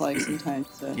know what it's like sometimes.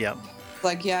 Yep.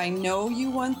 Like, yeah, I know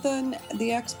you want the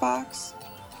Xbox,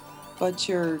 but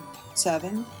you're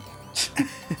 7.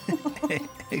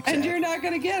 Exactly. And you're not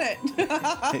going to get it.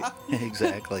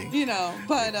 Exactly.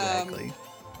 But exactly.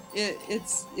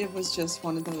 It was just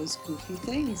one of those goofy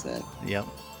things that. Yep.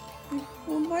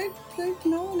 Well,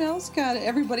 no one else got it.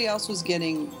 Everybody else was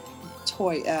getting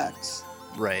Toy X.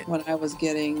 Right. When I was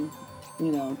getting,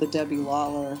 the Debbie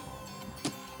Lawler,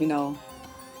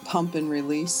 pump and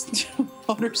release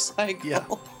motorcycle. Yeah.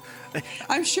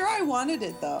 I'm sure I wanted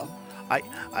it though.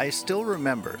 I still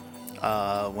remember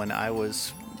when I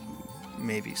was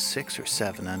maybe 6 or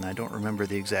 7, and I don't remember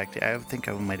the exact. I think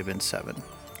I might have been 7.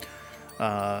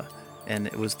 And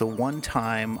it was the one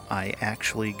time I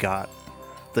actually got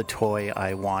the toy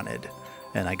I wanted,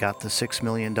 and I got the $6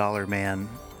 Million Man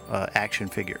action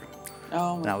figure.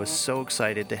 Oh. And I was so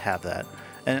excited to have that.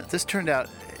 And this turned out,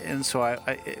 and so I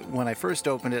when I first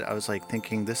opened it, I was like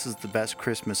thinking, this is the best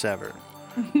Christmas ever.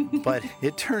 But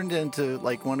it turned into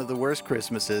like one of the worst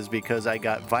Christmases because I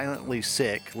got violently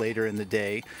sick later in the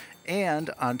day. And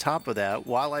on top of that,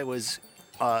 while I was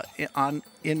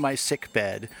in my sick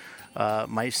bed,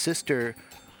 my sister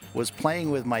was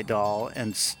playing with my doll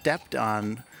and stepped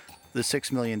on the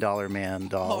 $6 Million Man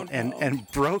doll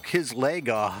and broke his leg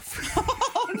off.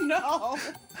 Oh, no.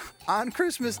 On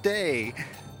Christmas Day.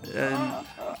 And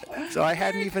so I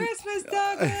hadn't even. Christmas,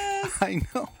 Douglas. I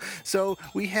know. So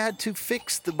we had to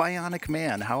fix the Bionic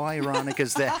Man. How ironic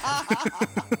is that?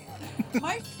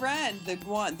 My friend, the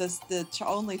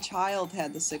only child,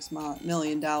 had the $6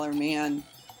 Million Man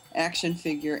action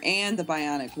figure and the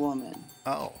Bionic Woman.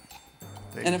 Oh.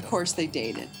 And of course they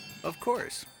dated. Of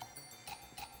course.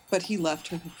 But he left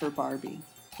her for Barbie.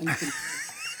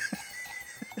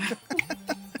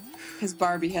 Because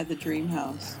Barbie had the dream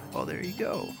house. Well, there you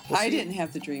go. I didn't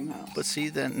have the dream house. But see,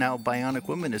 then now Bionic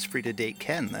Woman is free to date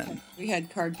Ken then. We had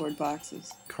cardboard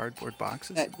boxes. Cardboard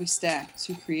boxes? That we stacked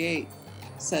to create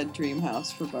said dream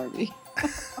house for Barbie.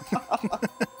 Because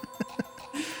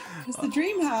the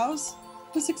dream house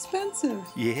was expensive.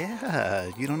 Yeah,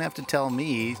 you don't have to tell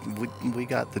me. We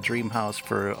got the dream house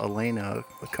for Elena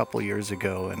a couple years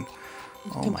ago, and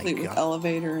oh my complete God. with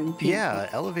elevator and people. Yeah,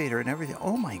 elevator and everything.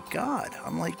 Oh my God.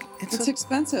 I'm like, it's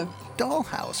expensive.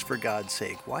 Dollhouse, for God's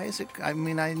sake. Why is it? I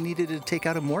mean, I needed to take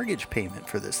out a mortgage payment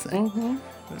for this thing. Mm-hmm.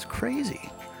 It was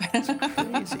crazy. It's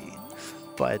crazy.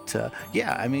 But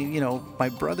yeah, I mean, my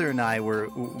brother and I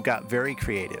got very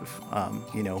creative,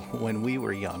 when we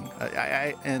were young.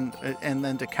 And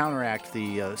then to counteract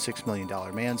the $6 Million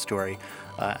Man story,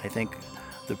 I think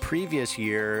the previous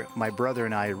year, my brother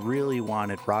and I really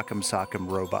wanted Rock'em Sock'em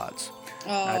Robots.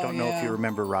 Oh, I don't know if you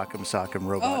remember Rock'em Sock'em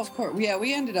Robots. Oh, of course. Yeah,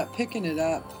 we ended up picking it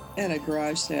up at a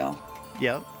garage sale.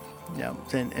 Yep.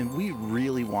 And we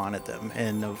really wanted them.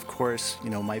 And of course,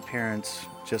 my parents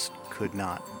just could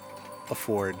not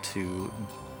afford to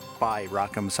buy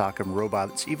Rock'em Sock'em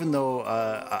Robots, even though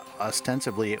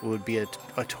ostensibly it would be a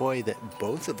toy that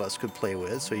both of us could play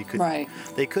with. So you could,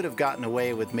 they could have gotten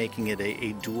away with making it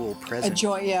a dual present.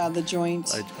 The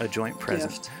joint. A joint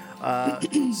present.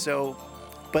 So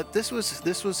but this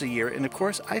was a year, and of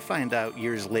course I find out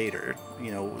years later,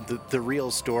 the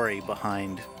real story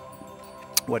behind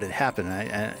what had happened.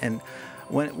 And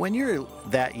when you're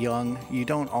that young, you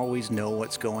don't always know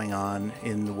what's going on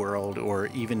in the world or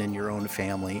even in your own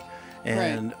family.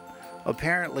 And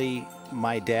apparently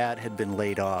my dad had been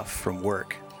laid off from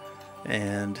work,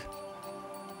 and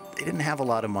they didn't have a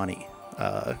lot of money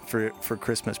for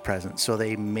Christmas presents, so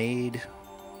they made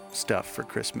stuff for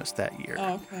Christmas that year.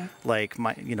 Oh, okay. Like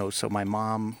so my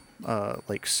mom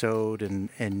like sewed and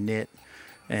knit,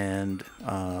 and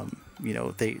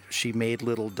she made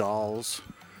little dolls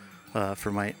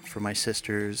for my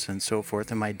sisters and so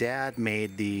forth. And my dad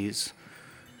made these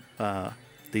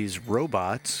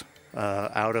robots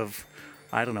out of,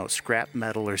 I don't know, scrap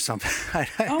metal or something.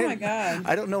 Oh my God!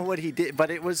 I don't know what he did,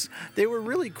 but they were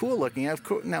really cool looking.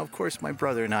 Now, of course, my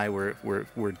brother and I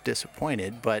were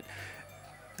disappointed, but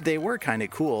they were kind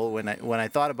of cool. When I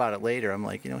thought about it later, I'm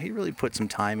like, he really put some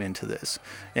time into this.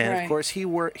 And of course,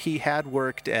 he had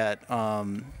worked at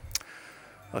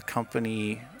a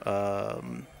company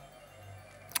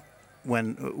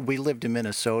when we lived in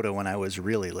Minnesota when I was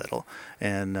really little,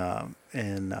 and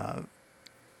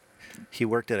he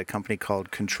worked at a company called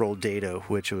Control Data,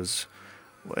 which was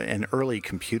an early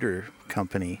computer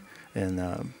company,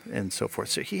 and so forth.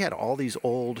 So he had all these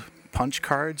old punch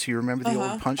cards. You remember the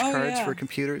old punch cards for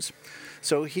computers?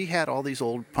 So he had all these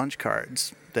old punch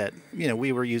cards that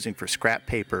we were using for scrap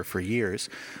paper for years,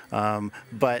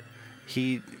 but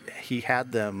he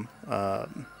had them,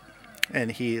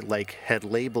 and he had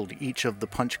labeled each of the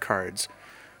punch cards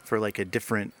for like a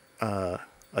different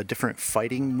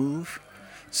fighting move.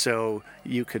 So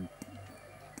you could,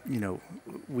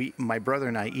 my brother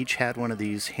and I each had one of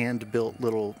these hand-built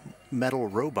little metal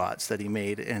robots that he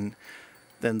made, and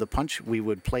then we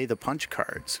would play the punch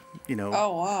cards,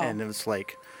 Oh, wow. And it was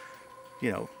like,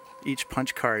 each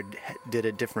punch card did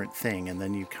a different thing, and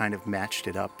then you kind of matched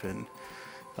it up and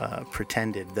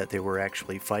pretended that they were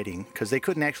actually fighting, because they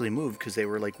couldn't actually move because they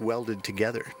were like welded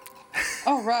together.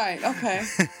 Oh, right. Okay.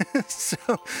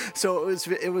 So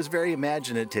it was very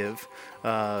imaginative,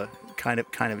 kind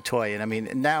of toy. And I mean,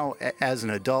 now as an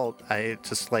adult, I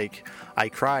just I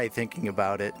cry thinking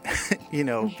about it,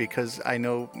 because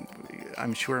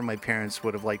I'm sure my parents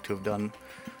would have liked to have done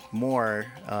more,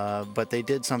 but they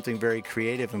did something very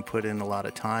creative and put in a lot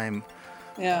of time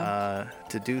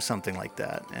to do something like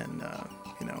that. And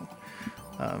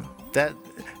that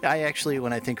I actually,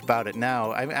 when I think about it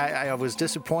now, I was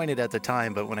disappointed at the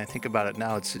time, but when I think about it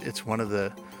now, it's one of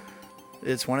the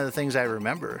things I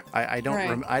remember. I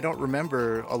don't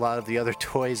remember a lot of the other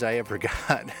toys I ever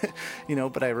got,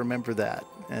 but I remember that.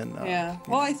 And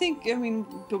well, I think,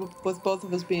 with both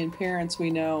of us being parents, we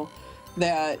know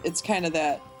that it's kind of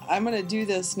that I'm going to do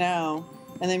this now,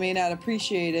 and they may not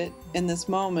appreciate it in this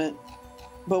moment,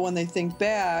 but when they think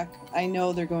back, I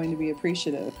know they're going to be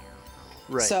appreciative.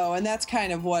 Right. So, and that's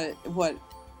kind of what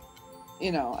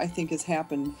I think has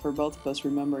happened for both of us,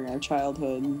 remembering our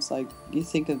childhood. And it's like you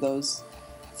think of those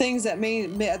things that may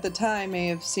at the time may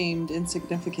have seemed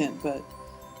insignificant, but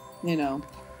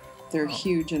they're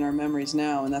huge in our memories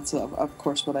now. And that's of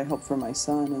course what I hope for my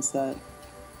son, is that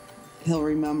he'll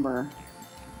remember.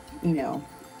 And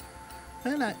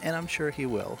I'm sure he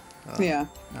will.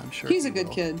 I'm sure he's a good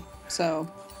kid.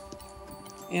 So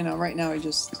right now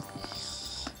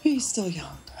he's still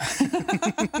young.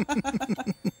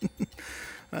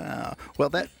 Well,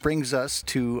 that brings us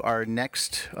to our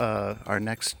next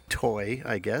toy,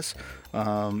 I guess,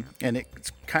 and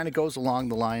it kind of goes along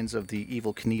the lines of the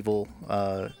Evel Knievel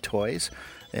toys.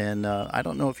 And I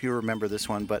don't know if you remember this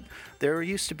one, but there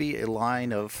used to be a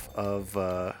line of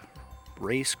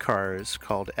race cars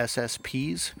called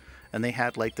SSPs, and they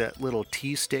had like that little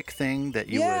T-stick thing that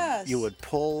you would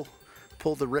pull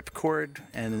the ripcord,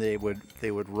 and they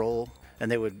would roll, and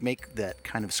they would make that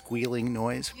kind of squealing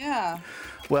noise. Yeah.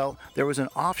 Well, there was an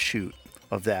offshoot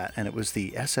of that, and it was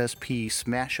the SSP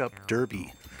Smash Up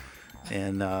Derby.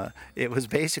 And it was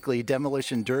basically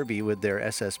Demolition Derby with their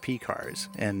SSP cars,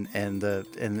 and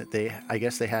they, I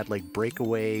guess they had like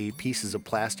breakaway pieces of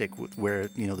plastic where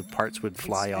the parts would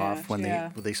fly off when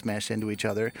they smashed into each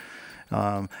other.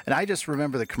 And I just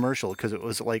remember the commercial because it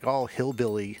was like all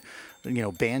hillbilly,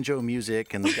 banjo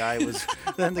music, and the guy was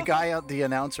then the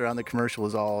announcer on the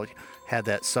commercial had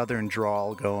that southern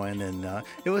drawl going, and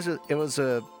it was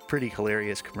a pretty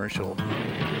hilarious commercial.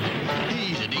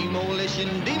 He's a demolition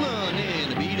demon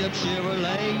in a beat-up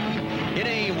Chevrolet. It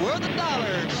ain't worth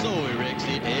 $1, so he wrecks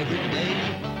it every day.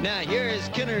 Now here is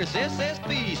Kenner's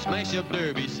SSP Smash-Up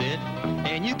Derby set,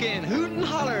 and you can hoot and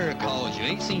holler 'cause you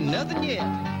ain't seen nothing yet.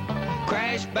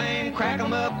 Crash, bang, crack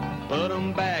 'em up, put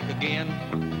 'em back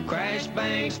again. Crash,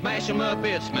 bang, smash 'em up,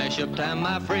 it's smash up time,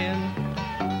 my friend.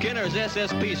 Kenner's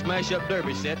SSP Smash Up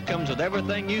Derby set comes with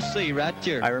everything you see right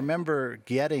here. I remember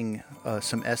getting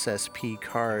some SSP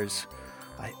cars,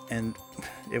 and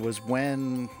it was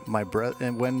when my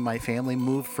family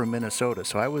moved from Minnesota.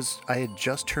 So I had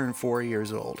just turned 4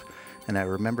 years old, and I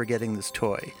remember getting this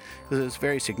toy. It was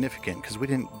very significant because we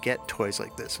didn't get toys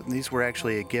like this, and these were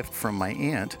actually a gift from my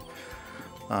aunt.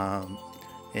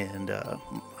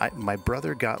 My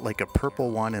brother got like a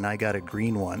purple one, and I got a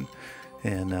green one,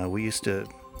 and we used to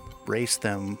race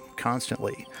them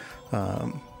constantly.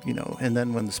 And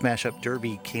then when the Smash Up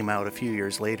Derby came out a few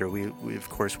years later, we of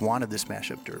course wanted the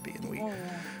Smash Up Derby, and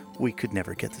we could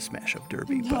never get the Smash Up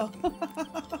Derby. No.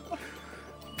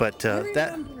 But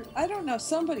I don't know,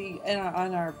 somebody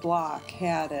on our block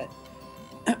had it.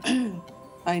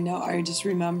 I just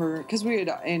remember, because we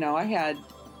had,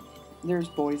 there's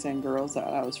boys and girls that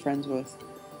I was friends with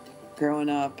growing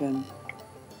up, and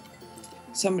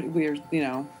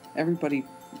everybody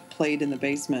played in the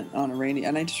basement on a rainy,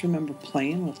 and I just remember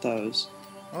playing with those.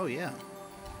 Oh yeah.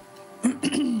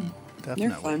 Definitely.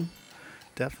 They're fun.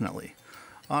 Definitely.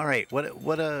 All right.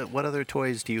 What other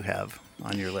toys do you have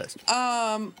on your list?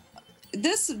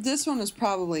 This one was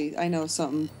probably, I know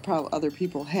something probably other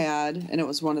people had, and it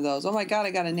was one of those, oh my God,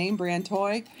 I got a name brand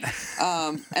toy.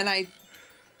 And I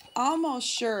almost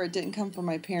sure it didn't come from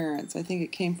my parents. I think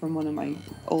it came from one of my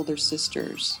older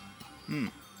sisters.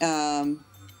 And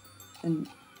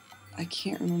I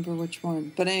can't remember which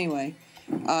one. But anyway,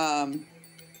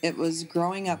 it was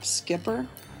Growing Up Skipper.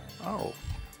 Oh,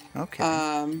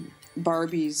 okay.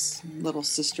 Barbie's little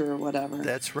sister or whatever.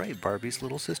 That's right, Barbie's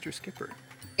little sister Skipper.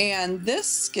 And this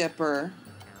Skipper,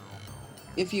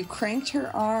 if you cranked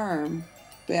her arm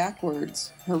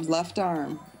backwards, her left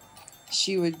arm,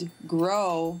 she would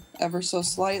grow ever so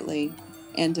slightly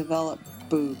and develop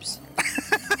boobs.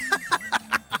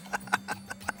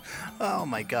 Oh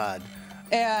my God.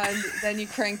 And then you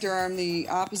cranked her arm the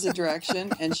opposite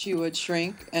direction, and she would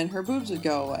shrink, and her boobs would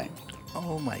go away.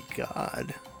 Oh my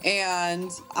God.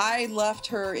 And I left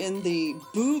her in the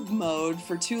boob mode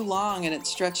for too long, and it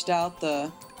stretched out the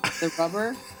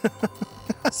rubber.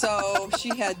 So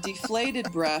she had deflated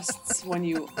breasts when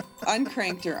you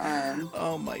uncranked her arm.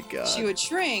 Oh my God. She would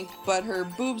shrink, but her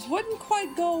boobs wouldn't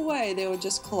quite go away. They would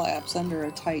just collapse under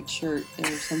a tight shirt or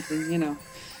something,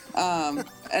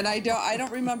 And I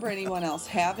don't remember anyone else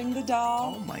having the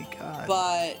doll. Oh my God.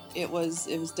 But it was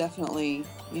definitely,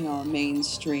 a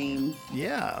mainstream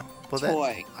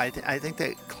toy. I think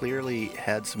that clearly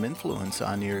had some influence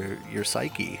on your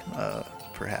psyche,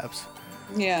 perhaps.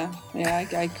 Yeah,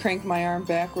 I cranked my arm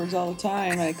backwards all the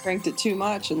time. I cranked it too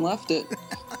much and left it.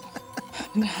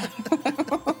 Now,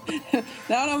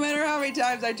 no matter how many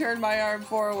times I turn my arm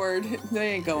forward,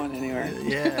 they ain't going anywhere.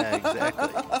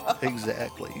 Yeah,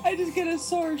 exactly. I just get a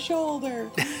sore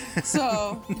shoulder.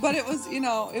 So, but it was,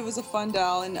 it was a fun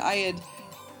doll, and I had,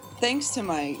 thanks to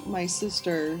my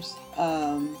sisters,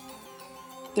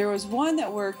 there was one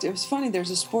that worked. It was funny.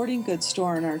 There's a sporting goods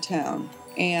store in our town,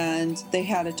 and they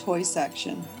had a toy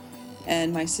section,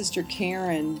 and my sister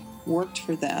Karen worked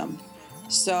for them.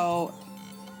 So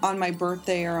on my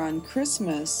birthday or on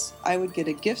Christmas, I would get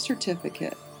a gift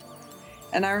certificate.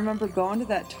 And I remember going to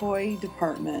that toy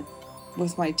department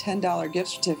with my $10 gift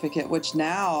certificate, which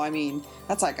now,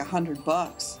 that's like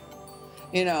 $100.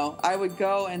 I would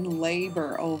go and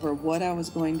labor over what I was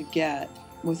going to get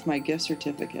with my gift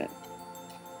certificate.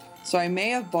 So I may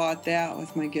have bought that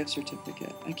with my gift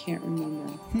certificate. I can't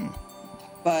remember.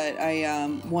 But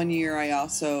one year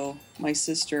my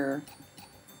sister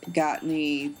got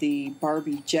me the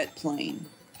Barbie jet plane.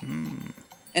 And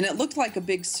it looked like a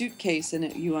big suitcase,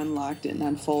 and you unlocked it and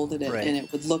unfolded it, and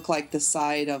it would look like the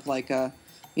side of like a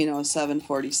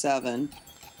 747.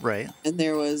 Right. And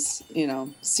there was,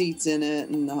 seats in it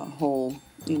and the whole,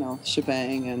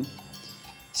 shebang. And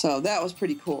so that was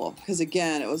pretty cool. Because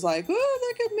again, it was like, oh,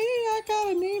 look at me, I got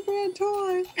a name brand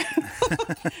toy.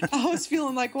 I was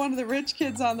feeling like one of the rich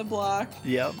kids on the block.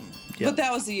 Yep. But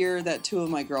that was the year that two of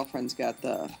my girlfriends got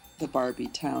the Barbie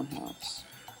townhouse.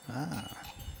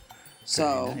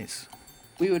 So nice.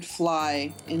 We would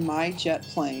fly in my jet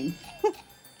plane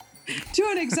to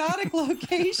an exotic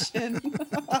location.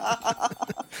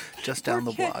 Just down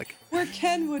the block. Where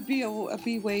Ken would be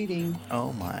waiting.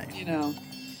 Oh, my.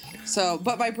 So,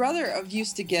 but my brother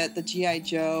used to get the G.I.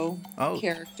 Joe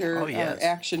character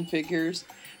action figures.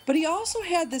 But he also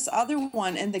had this other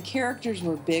one, and the characters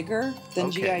were bigger than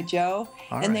G.I. Joe,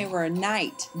 and they were a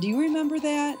knight. Do you remember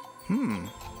that?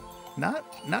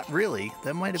 Not really.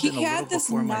 That might have been a He little had this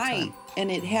before my knight, time.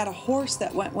 and it had a horse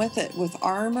that went with it with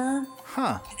armor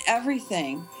Huh. and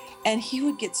everything. And he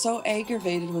would get so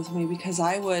aggravated with me because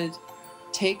I would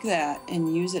take that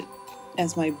and use it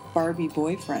as my Barbie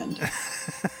boyfriend.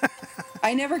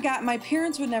 My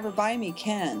parents would never buy me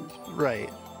Ken. Right.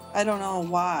 I don't know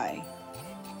why.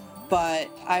 But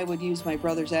I would use my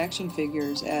brother's action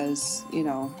figures as,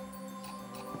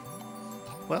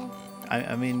 Well,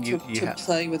 I mean, you to have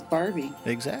play with Barbie.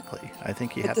 exactly. I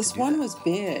think you But have this to do one that. was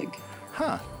big.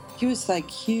 Huh. He was like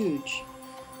huge,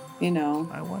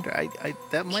 I wonder.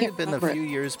 That might Can't have been a remember it. few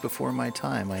years before my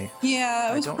time. Yeah,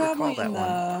 it I was don't recall probably that in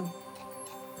one.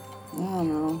 the, I don't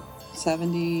know,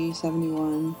 70,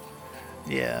 71.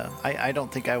 Yeah, I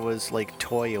don't think I was like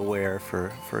toy aware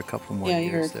for a couple more Yeah,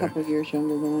 years you're a there. couple years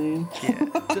younger than I am.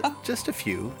 Yeah, just a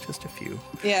few.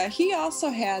 Yeah, he also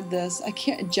had this,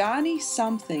 Johnny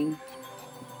something.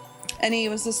 And he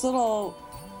was this little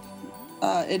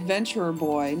adventurer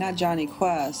boy, not Johnny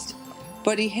Quest.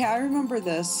 But I remember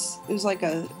this, it was like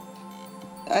I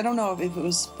don't know if it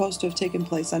was supposed to have taken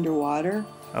place underwater.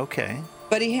 Okay.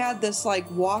 But he had this like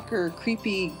walker,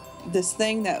 this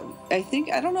thing that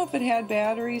I don't know if it had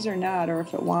batteries or not, or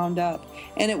if it wound up,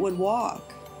 and it would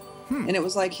walk. And it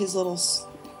was like his little,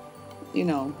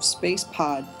 space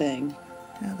pod thing.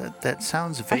 Yeah, that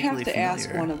sounds I vaguely have to familiar.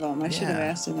 ask one of them. I should have Yeah.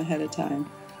 asked him ahead of time.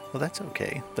 Well, that's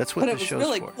okay. That's what But the it was show's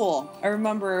really for. cool. I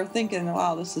remember thinking,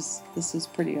 "Wow, this is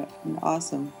pretty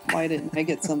awesome. Why didn't I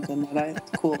get something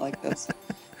cool like this?"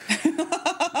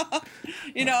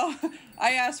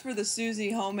 I asked for the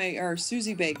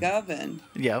Susie Bake Oven,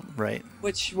 Yeah, right.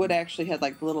 which would actually had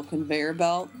like the little conveyor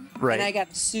belt, Right. and I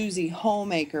got a Susie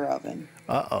Homemaker Oven,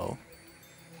 Uh-oh.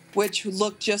 which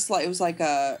looked just like it was like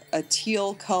a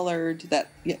teal colored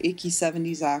icky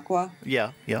 70s aqua.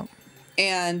 Yeah.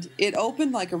 And it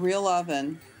opened like a real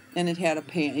oven, and it had a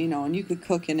pan, and you could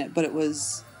cook in it, but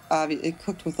it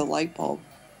cooked with a light bulb.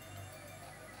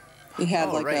 It had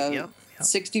Oh, like right, a yep.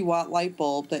 60-watt light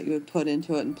bulb that you would put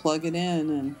into it and plug it in,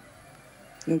 and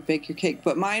you would bake your cake.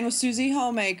 But mine was Susie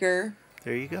Homemaker,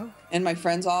 There you go. and my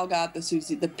friends all got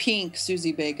the pink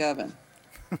Susie Bake Oven.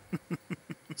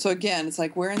 So again, it's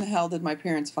like, where in the hell did my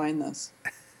parents find this?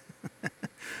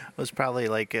 It was probably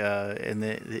like in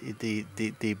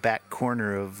the back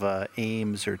corner of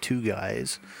Ames or Two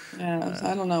Guys. Yeah, it was,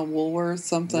 I don't know, Woolworth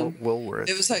something. Woolworth.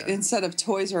 It was like yeah. instead of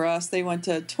Toys R Us, they went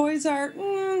to Toys R.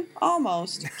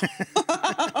 Almost.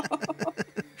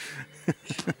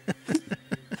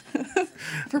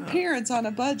 For parents on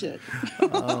a budget.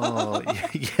 Oh,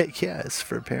 yes,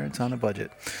 for parents on a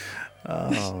budget.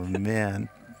 Oh man.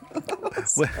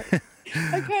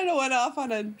 I kind of went off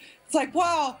on it's like,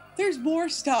 wow, there's more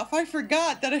stuff. I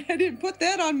forgot that I didn't put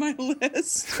that on my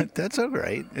list. That's all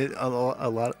right. A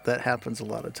lot that happens a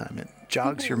lot of time. It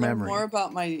jogs your Learn memory. More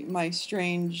about my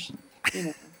strange,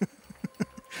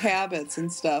 habits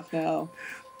and stuff now.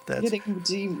 That's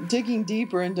Digging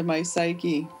deeper into my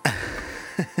psyche.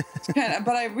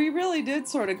 But we really did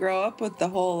sort of grow up with the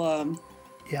whole.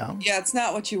 Yeah. Yeah, it's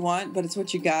not what you want, but it's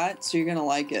what you got, so you're gonna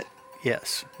like it.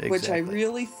 Yes. Exactly. Which I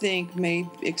really think may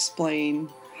explain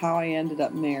how I ended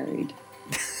up married.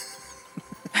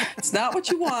 It's not what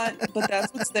you want, but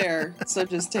that's what's there, so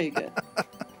just take it.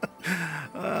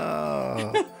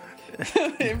 Oh.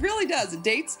 It really does.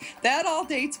 That all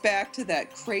dates back to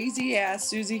that crazy ass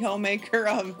Susie Homemaker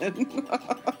oven.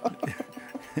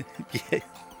 Yeah.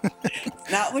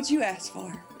 Not what you asked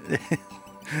for.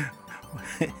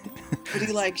 But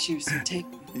he likes you, so take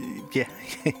it. Yeah.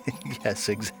 Yes,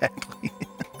 exactly.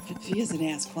 If he is an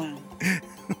ass clown.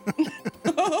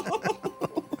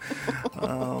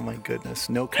 Oh my goodness.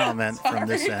 No comment from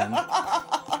this end.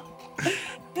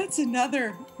 That's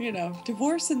another,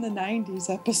 divorce in the 90s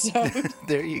episode.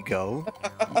 There you go.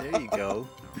 There you go.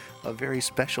 A very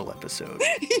special episode.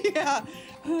 Yeah.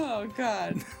 Oh,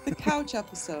 God. The couch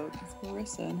episode with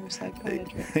Marissa and her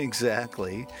psychiatrist.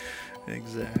 Exactly.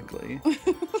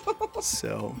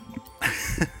 So,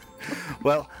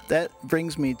 well, that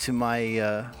brings me to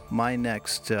my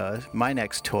next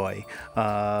toy.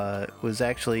 Was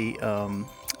actually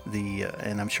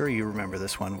and I'm sure you remember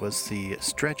this one, was the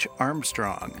Stretch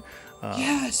Armstrong.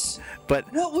 Yes.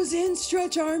 But what was in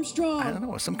Stretch Armstrong? I don't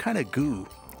know, some kind of goo.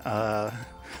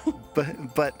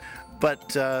 But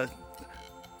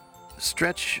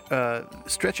Stretch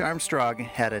Armstrong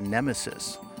had a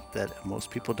nemesis that most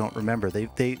people don't remember.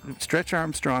 Stretch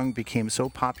Armstrong became so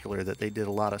popular that they did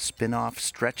a lot of spin-off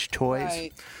Stretch toys.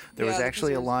 Right. There was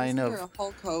actually a line was of there a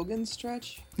Hulk Hogan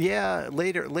Stretch? yeah,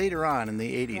 later on in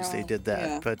the 80s they did that.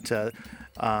 Yeah. But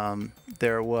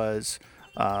there was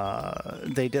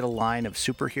They did a line of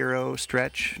superhero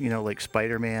Stretch, like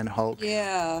Spider-Man, Hulk,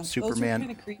 Yeah, Superman. those were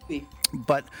kind of creepy.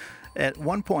 But at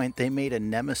one point, they made a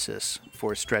nemesis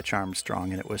for Stretch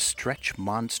Armstrong, and it was Stretch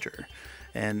Monster.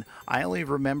 And I only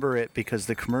remember it because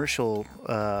the commercial,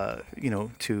 to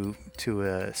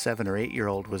a 7 or 8 year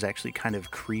old was actually kind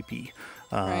of creepy.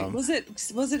 Right. Was it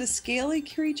a scaly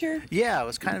creature? Yeah, it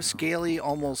was kind of scaly,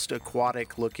 almost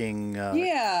aquatic looking.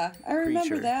 Yeah, I remember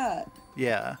creature. that.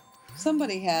 Yeah.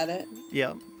 Somebody had it.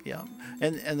 Yeah, yeah.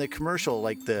 And the commercial,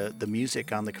 like the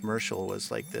music on the commercial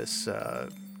was like this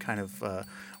kind of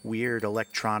weird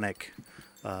electronic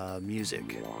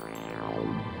music.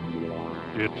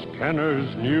 It's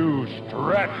Kenner's new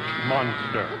Stretch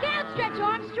Monster. Look out, Stretch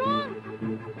Armstrong!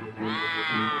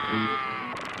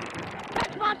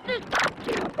 Stretch Monster's got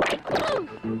you! Break loose!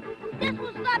 This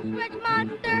will stop Stretch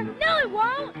Monster! No, it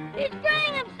won't! He's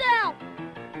freeing himself!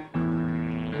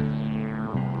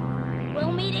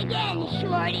 We'll meet again,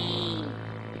 Shorty!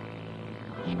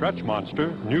 Stretch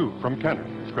Monster, new from Kenner.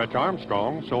 Stretch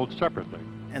Armstrong, sold separately.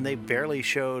 And they barely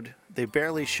showed the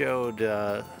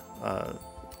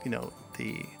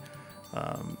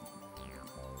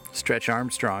Stretch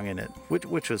Armstrong in it,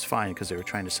 which was fine because they were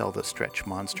trying to sell the Stretch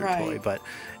Monster toy. But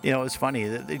it was funny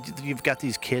that you've got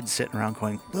these kids sitting around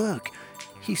going, "Look,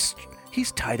 he's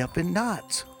tied up in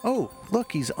knots. Oh,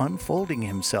 look, he's unfolding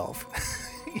himself."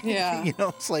 Yeah.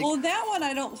 It's like, well, that one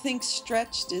I don't think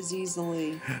stretched as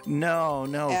easily. No.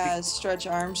 As Stretch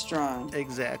Armstrong.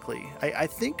 Exactly. I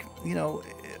think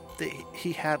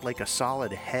he had like a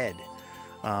solid head,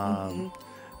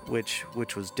 which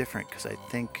was different because I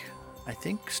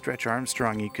think Stretch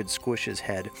Armstrong, you could squish his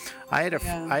head. I had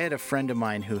a friend of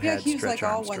mine who had he was Stretch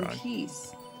like Armstrong. all one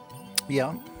piece.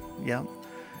 Yeah.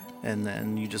 And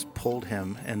then you just pulled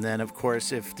him, and then of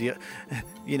course if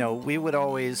we would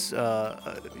always my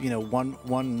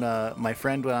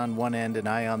friend on one end and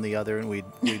I on the other, and we'd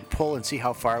pull and see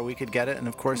how far we could get it, and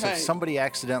of course if somebody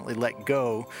accidentally let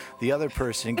go, the other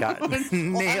person got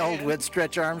nailed with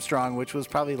Stretch Armstrong, which was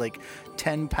probably like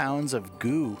 10 pounds of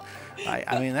goo.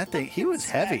 I mean, that thing, he was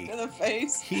heavy. In the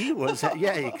face. He was,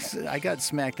 I got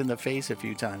smacked in the face a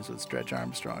few times with Stretch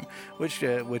Armstrong, which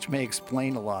may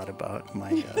explain a lot about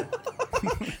my...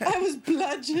 I was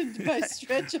bludgeoned by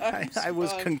Stretch Armstrong. I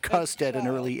was concussed at an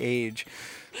early age.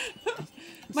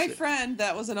 My friend,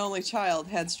 that was an only child,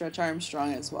 had Stretch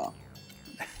Armstrong as well.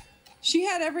 She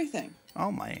had everything.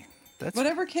 Oh, my.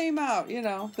 Whatever came out,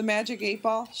 the Magic 8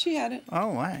 Ball, she had it.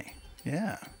 Oh, my.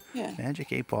 Yeah. Yeah.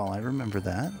 Magic 8 Ball, I remember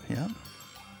that. Yeah.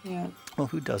 Yeah. Well,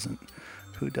 who doesn't?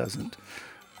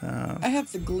 I have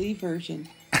the Glee version.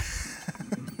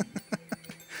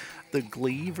 The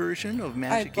Glee version of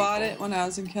Magic 8 Ball? I bought it when I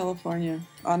was in California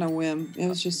on a whim. It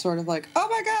was just sort of like, oh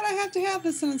my God, I have to have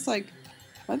this. And it's like,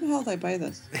 why the hell did I buy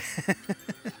this?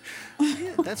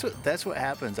 Yeah, that's what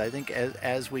happens. I think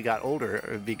as we got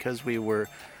older, because we were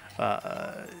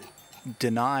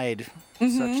denied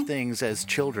such things as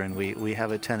children, we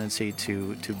have a tendency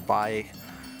to buy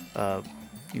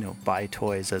buy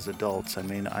toys as adults. I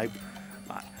mean, I've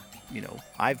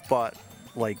bought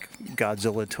like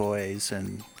Godzilla toys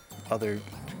and other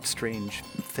strange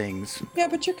things. Yeah,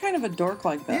 but you're kind of a dork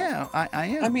like that. Yeah, I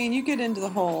am. I mean, you get into the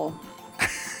whole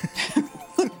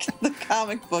the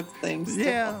comic book things.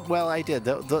 Yeah, well, I did.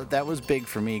 That was big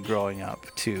for me growing up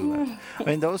too. I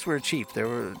mean, those were cheap. They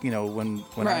were, when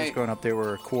I was growing up, they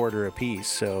were $0.25 a piece.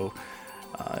 So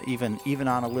even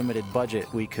on a limited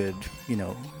budget, we could,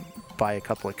 buy a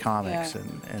couple of comics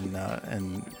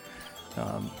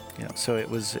so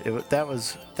that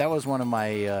was one of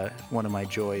my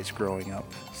joys growing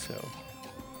up. So.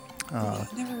 I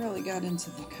never really got into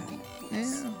the comic books.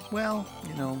 Yeah, well,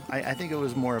 I think it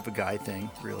was more of a guy thing,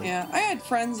 really. Yeah, I had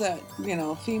friends that,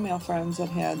 female friends that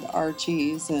had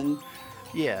Archies and,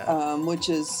 which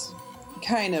is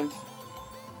kind of,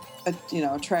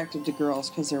 attractive to girls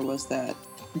because there was that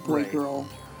boy-girl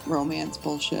romance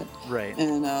bullshit. Right.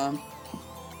 And,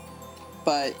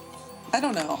 but I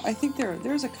don't know. I think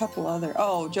there's a couple other.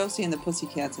 Oh, Josie and the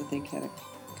Pussycats, I think, had a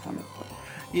comic book.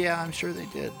 Yeah, I'm sure they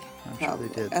did. Sure they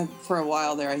did. And for a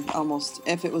while there,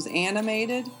 if it was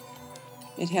animated,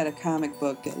 it had a comic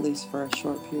book at least for a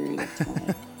short period of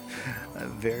time.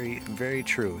 Very, very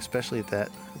true, especially at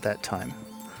that time.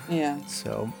 Yeah.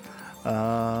 So,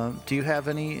 do you have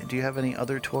any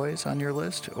other toys on your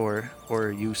list, or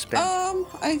you spent?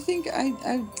 I think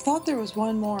I thought there was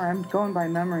one more. I'm going by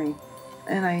memory,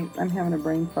 and I'm having a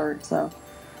brain fart. So,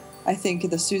 I think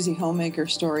the Susie Homemaker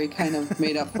story kind of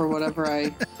made up for whatever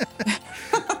I.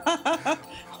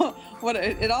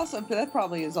 That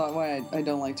probably is why I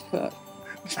don't like to cook.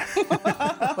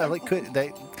 Well, it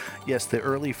could. Yes, the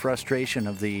early frustration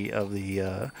of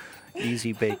the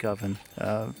easy bake oven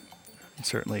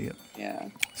certainly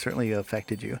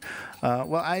affected you.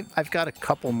 Well, I've got a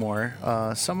couple more.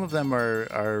 Some of them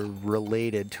are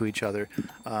related to each other,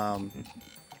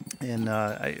 and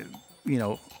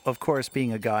of course,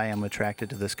 being a guy, I'm attracted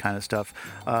to this kind of stuff.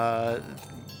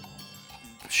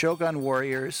 Shogun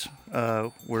Warriors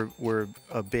were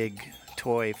a big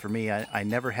toy for me. I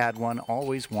never had one,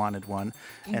 always wanted one,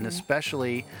 and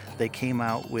especially they came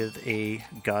out with a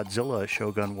Godzilla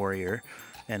Shogun Warrior,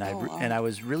 and I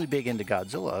was really big into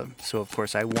Godzilla, so of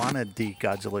course I wanted the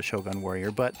Godzilla Shogun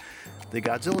Warrior, but the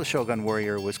Godzilla Shogun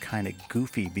Warrior was kind of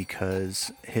goofy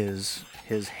because his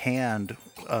hand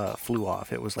flew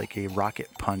off. It was like a rocket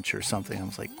punch or something. I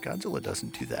was like, Godzilla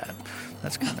doesn't do that.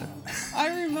 That's kind of...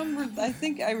 I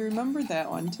think I remember that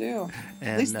one too.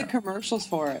 At least the commercials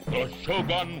for it. The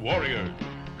Shogun Warriors.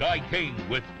 Guy King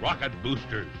with rocket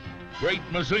boosters. Great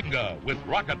Mazinga with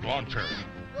rocket launcher.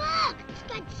 Look, it's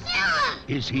Godzilla!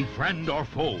 Is he friend or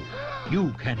foe?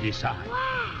 You can decide.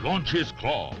 Wow. Launch his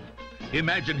claw.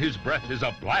 Imagine his breath is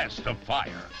a blast of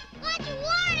fire. What's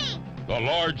warning? The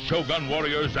large Shogun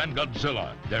Warriors and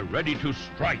Godzilla. They're ready to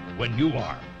strike when you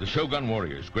are. The Shogun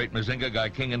Warriors, Great Mazinga, Guy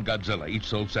King, and Godzilla, each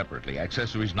sold separately.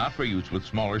 Accessories not for use with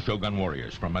smaller Shogun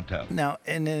Warriors from Mattel. Now,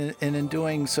 in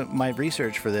doing my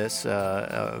research for this,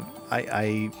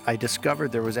 I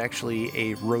discovered there was actually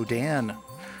a Rodan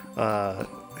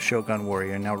Shogun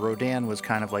Warrior. Now, Rodan was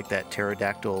kind of like that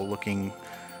pterodactyl-looking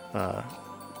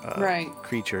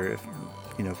creature. If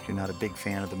you're not a big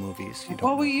fan of the movies, you don't.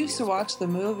 Well, we used to watch the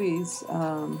movies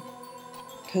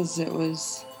because it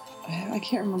was, I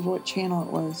can't remember what channel it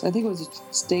was. I think it was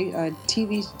a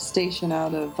TV station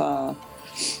out of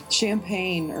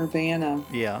Champaign, Urbana,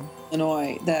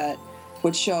 Illinois, that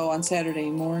would show on Saturday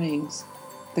mornings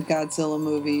the Godzilla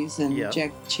movies and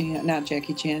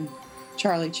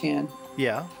Charlie Chan.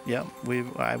 Yeah.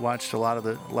 I watched a lot of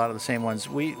the same ones.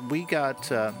 We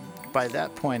got. By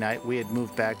that point, we had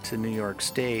moved back to New York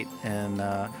State, and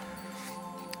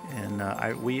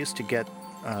we used to get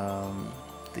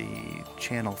the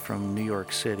channel from New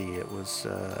York City. It was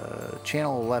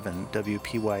Channel 11,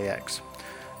 WPYX,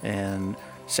 and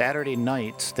Saturday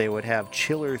nights they would have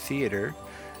Chiller Theater,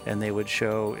 and they would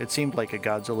show. It seemed like a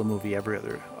Godzilla movie every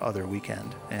other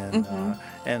weekend,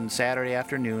 and Saturday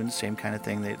afternoons, same kind of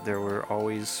thing. There were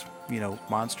always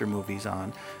monster movies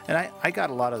on, and I got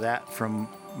a lot of that from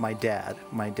my dad.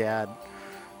 My dad,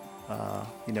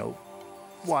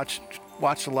 watched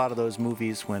a lot of those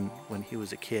movies when he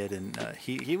was a kid, and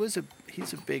he's a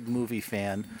big movie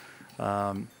fan.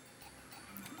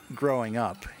 Growing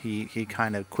up, he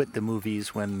kind of quit the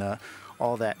movies when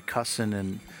all that cussing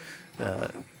and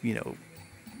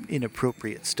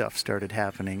inappropriate stuff started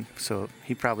happening. So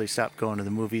he probably stopped going to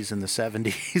the movies in the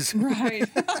 70s. Right.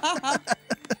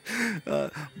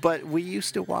 But we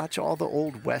used to watch all the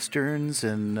old westerns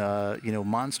and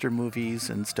monster movies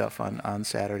and stuff on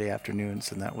Saturday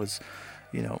afternoons, and that was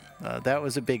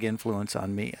a big influence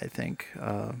on me, I think,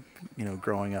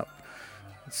 growing up.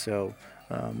 So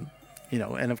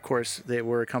and of course they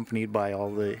were accompanied by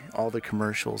all the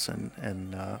commercials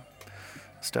and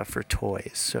stuff for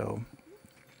toys. So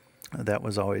that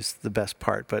was always the best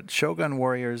part. But Shogun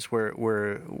Warriors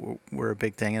were a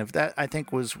big thing, and that I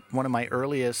think was one of my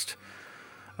earliest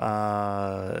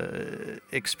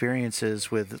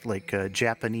experiences with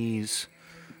Japanese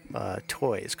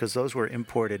toys, because those were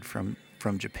imported from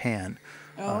Japan.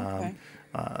 Okay.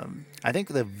 I think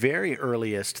the very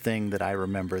earliest thing that I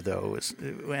remember, though, is,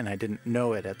 and I didn't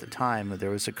know it at the time, there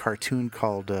was a cartoon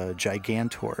called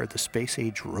Gigantor, the Space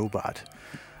Age Robot,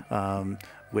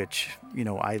 which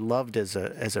I loved as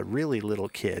a really little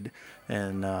kid,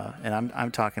 and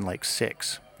I'm talking like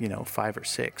 6, 5 or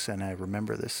 6, and I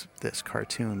remember this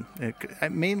cartoon.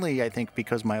 Mainly, I think,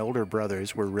 because my older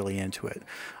brothers were really into it.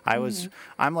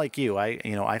 I'm like you.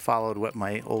 I followed what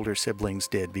my older siblings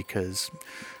did because,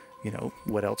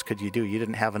 what else could you do? You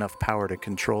didn't have enough power to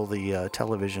control the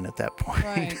television at that point.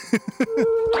 Right.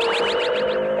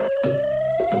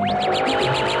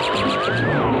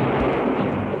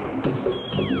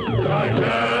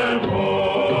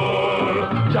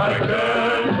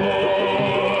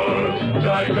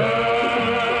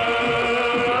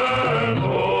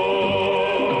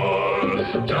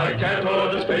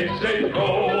 Gigantor, the space age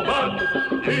robot,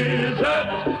 is at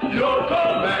your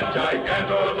command.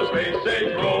 Gigantor, the space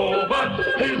age robot,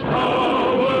 his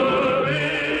power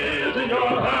is in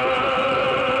your hand.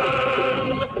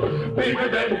 Bigger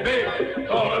than big,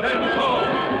 taller than tall,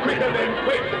 quicker than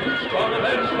quick, stronger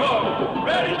than strong,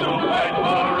 ready to fight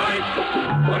for right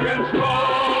against wrong.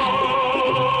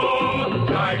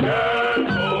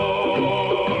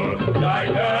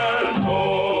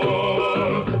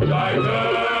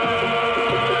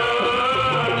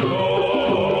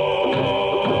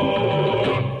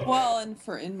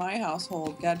 for in my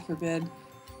household, God forbid,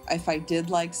 if I did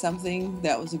like something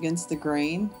that was against the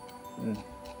grain,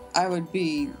 I would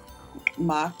be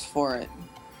mocked for it.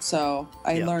 So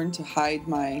I learned to hide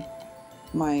my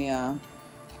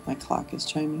clock is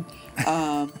chiming.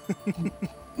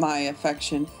 My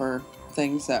affection for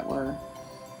things that were,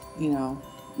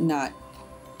 not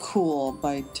cool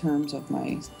by terms of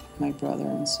my brother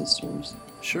and sisters.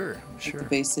 Sure. Like the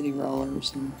Bay City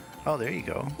Rollers and. Oh, there you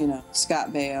go.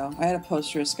 Scott Baio. I had a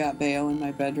poster of Scott Baio in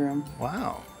my bedroom.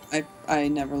 Wow. I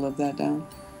never lived that down.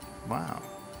 Wow.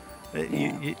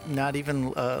 Yeah. You, not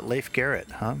even Leif Garrett,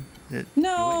 huh?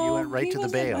 No, you went right to the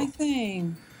Baio. My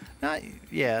thing.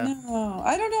 Yeah. No,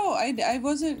 I don't know. I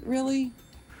wasn't really.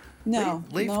 No.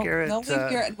 Leif Garrett. No, Leif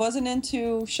Garrett wasn't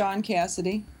into Sean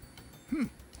Cassidy.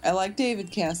 I like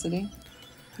David Cassidy.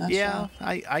 Yeah,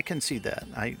 I can see that.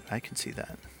 I can see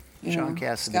that. Sean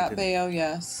Cassidy. Scott Baio,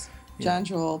 yes. John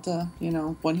Travolta,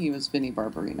 when he was Vinnie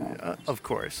Barbarino. Of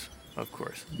course.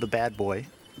 The bad boy.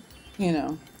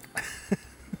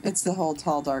 It's the whole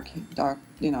tall, dark,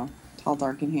 tall,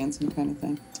 dark, and handsome kind of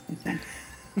thing, I think.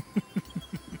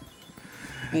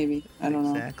 Maybe. I don't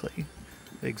know.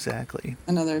 Exactly.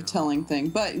 Another telling thing.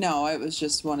 But no, it was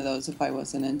just one of those, if I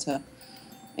wasn't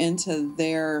into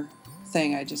their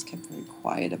thing, I just kept very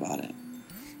quiet about it.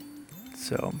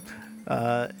 So,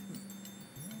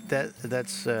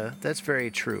 that's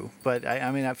very true. But I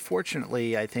mean,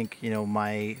 fortunately, I think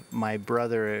my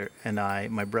brother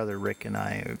Rick and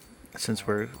I, since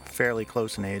we're fairly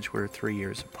close in age, we're 3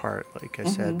 years apart. Like I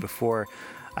said before,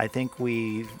 I think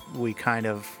we kind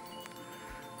of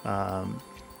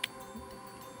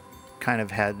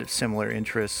had similar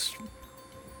interests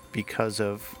because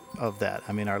of that.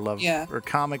 I mean, our love for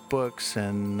comic books,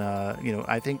 and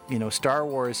I think Star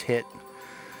Wars hit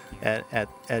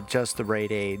at just the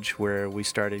right age where we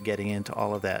started getting into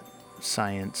all of that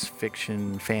science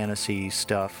fiction, fantasy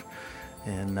stuff,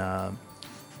 and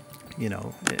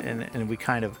and we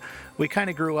kind of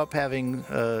grew up having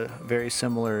very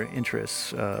similar interests.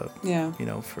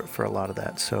 For a lot of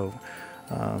that. So,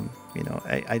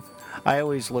 I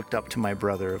always looked up to my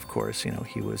brother. Of course,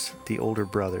 he was the older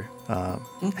brother,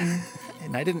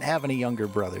 and I didn't have any younger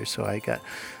brothers, so I got.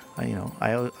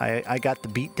 I got the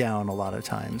beat down a lot of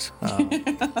times,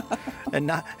 and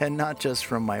not just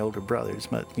from my older brothers,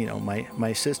 but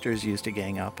my sisters used to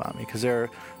gang up on me because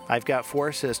I've got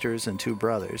 4 sisters and 2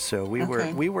 brothers, so we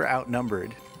were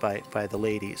outnumbered by the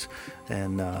ladies,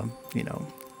 and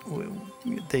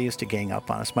they used to gang up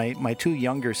on us. My 2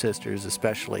 younger sisters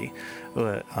especially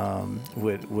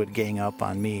would gang up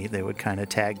on me. They would kind of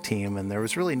tag team, and there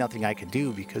was really nothing I could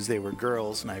do because they were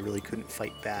girls, and I really couldn't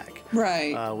fight back.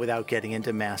 Right. Without getting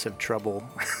into massive trouble.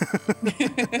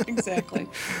 Exactly.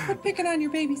 I'm picking on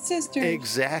your baby sister.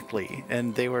 Exactly.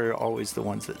 And they were always the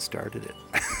ones that started it.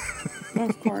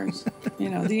 Of course.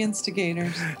 The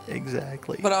instigators.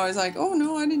 Exactly. But I was like, oh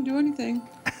no, I didn't do anything.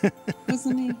 It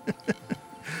wasn't me.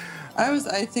 I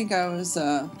think I was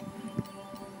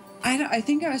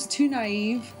too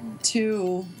naive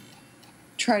to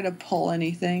try to pull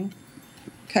anything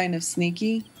kind of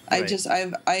sneaky. Right.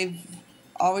 I've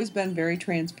always been very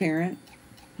transparent.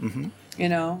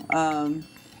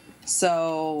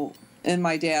 So, and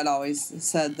my dad always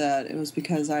said that it was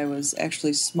because I was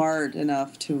actually smart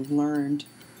enough to have learned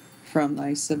from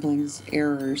my siblings'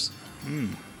 errors.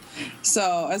 So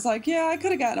I was like, yeah, I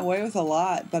could have gotten away with a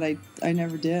lot, but I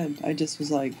never did. I just was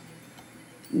like,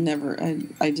 never.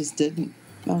 I just didn't.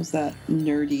 I was that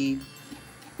nerdy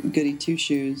goody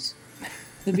two-shoes.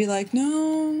 They'd be like,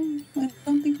 no, I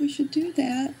don't think we should do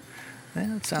that.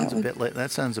 That sounds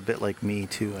a bit like me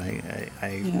too.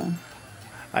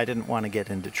 I didn't want to get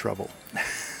into trouble.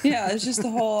 Yeah, it's just the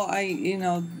whole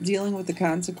dealing with the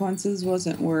consequences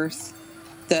wasn't worth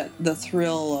the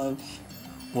thrill of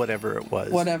whatever it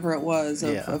was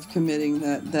of committing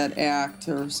that act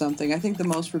or something. I think the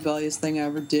most rebellious thing I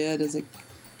ever did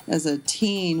as a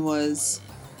teen was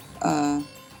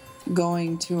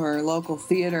going to our local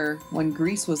theater when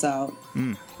Grease was out.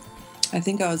 I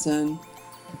think I was in.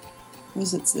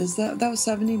 That was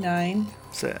 79?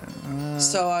 So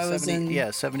I was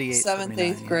 78, 7th,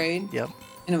 8th grade. Yep.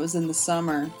 And it was in the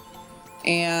summer.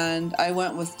 And I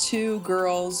went with 2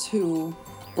 girls who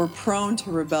were prone to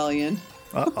rebellion.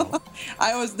 Uh-oh.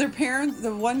 Their parents,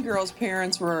 the one girl's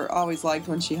parents were always liked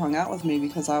when she hung out with me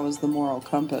because I was the moral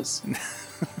compass.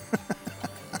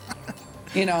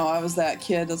 I was that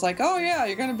kid that's like, oh yeah,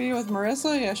 you're going to be with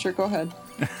Marissa? Yeah, sure, go ahead.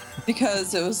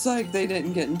 Because it was like they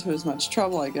didn't get into as much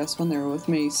trouble, I guess, when they were with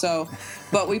me. So,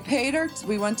 but we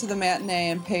went to the matinee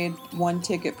and paid 1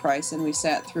 ticket price, and we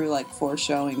sat through like 4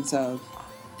 showings of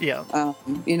Yeah.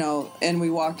 You know, and we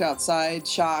walked outside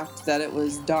shocked that it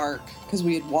was dark because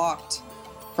we had walked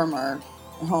from our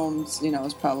homes, you know, it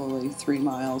was probably 3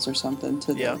 miles or something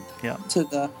to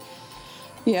the,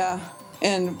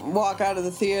 and walk out of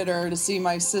the theater to see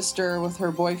my sister with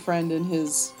her boyfriend in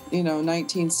his, you know,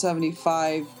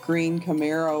 1975 green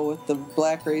Camaro with the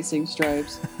black racing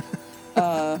stripes.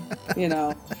 You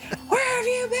know, where have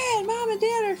you been? Mom and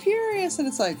Dad are furious. And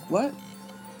it's like, what?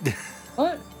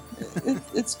 What?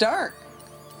 It's dark.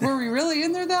 Were we really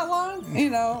in there that long? You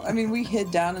know, I mean, we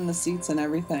hid down in the seats and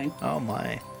everything. Oh,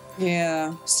 my.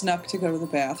 Yeah, snuck to go to the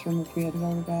bathroom if we had to go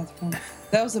to the bathroom.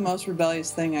 That was the most rebellious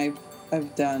thing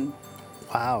I've done.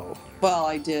 Wow. Well,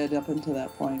 I did up until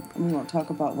that point. We won't talk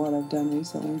about what I've done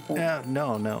recently. But... Yeah,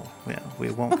 no. Yeah,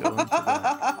 we won't go into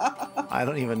that. I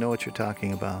don't even know what you're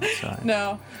talking about. So.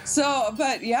 No. So,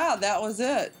 but yeah, that was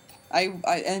it.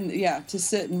 To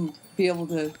sit and be able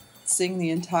to sing the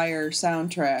entire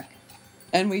soundtrack,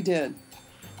 and we did.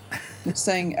 We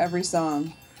sang every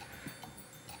song.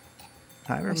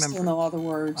 I still know all the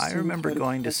words. I remember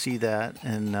going to see that,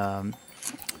 and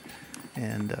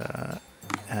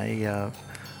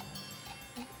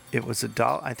it was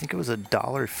 $1. I think it was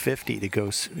 $1.50 to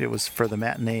go. It was for the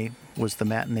matinee. Was the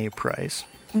matinee price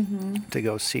to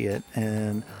go see it,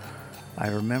 and I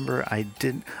remember I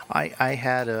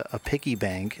had a piggy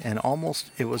bank, and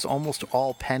it was almost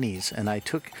all pennies, and I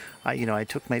took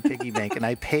my piggy bank and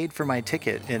I paid for my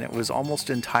ticket, and it was almost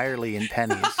entirely in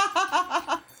pennies.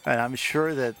 And I'm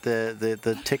sure that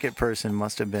the ticket person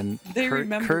must have been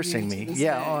cursing me.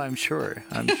 Yeah, day. Oh, I'm sure.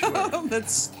 That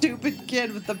stupid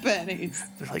kid with the pennies.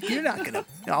 They're like, you're not gonna.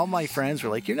 All my friends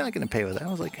were like, you're not gonna pay with that. I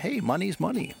was like, hey, money's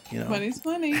money. You know. Money's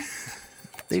money.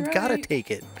 They've got to take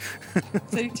it.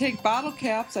 They take bottle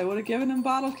caps. I would have given them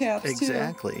bottle caps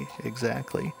Exactly.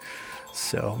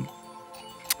 So,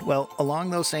 well, along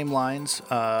those same lines,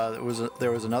 there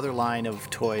was another line of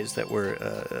toys that were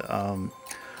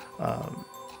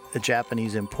a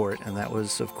Japanese import, and that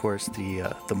was, of course,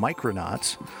 the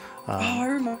Micronauts. I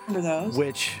remember those.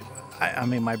 Which, I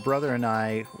mean, my brother and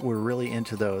I were really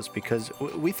into those because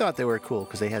we thought they were cool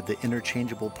because they had the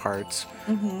interchangeable parts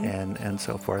and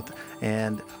so forth.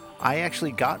 And I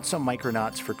actually got some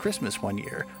Micronauts for Christmas one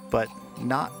year, but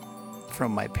not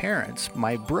from my parents.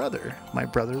 My brother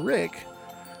Rick,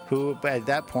 who at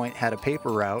that point had a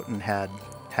paper route and had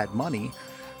money,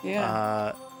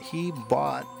 he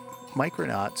bought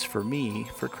Micronauts for me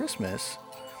for Christmas,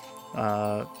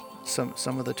 some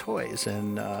of the toys,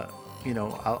 and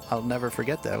I'll never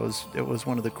forget that. It was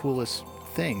one of the coolest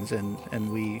things,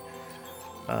 and we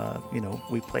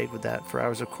we played with that for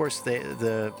hours. Of course,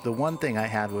 the one thing I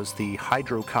had was the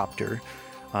hydrocopter,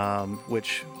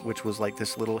 which was like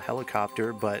this little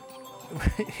helicopter, but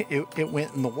it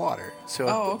went in the water. So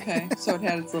okay. So it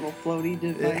had its little floaty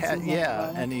devices.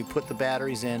 And you put the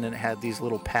batteries in, and it had these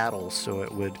little paddles, so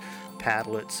it would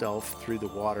paddle itself through the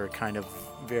water, kind of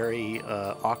very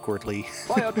awkwardly.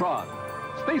 Biotron,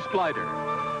 Space Glider,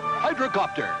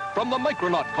 Hydrocopter from the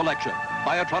Micronaut collection.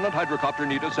 Biotron and Hydrocopter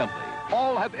need assembly.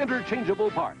 All have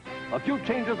interchangeable parts. A few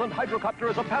changes and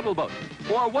Hydrocopter is a paddle boat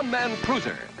or a one-man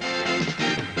cruiser.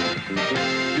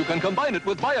 You can combine it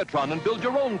with Biotron and build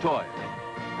your own toys,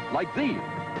 like these.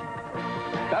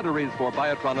 Batteries for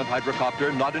Biotron and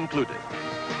Hydrocopter not included.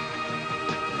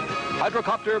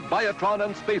 Hydrocopter, Biotron,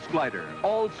 and Space Glider,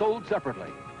 all sold separately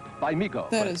by Mego.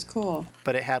 That is cool.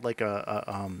 But it had like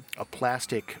a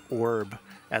plastic orb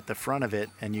at the front of it,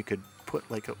 and you could put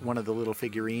like one of the little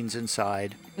figurines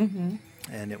inside, and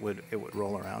it would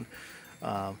roll around.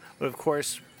 But of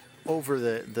course, over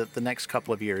the next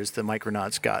couple of years, the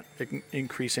Micronauts got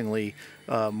increasingly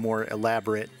more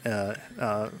elaborate, and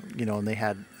they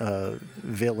had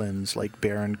villains like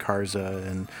Baron Karza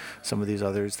and some of these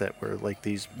others that were like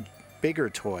these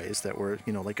bigger toys that were,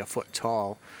 like a foot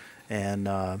tall, and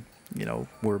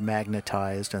were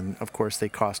magnetized, and of course they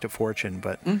cost a fortune.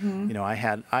 But I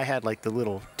had like the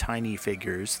little tiny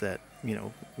figures that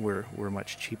were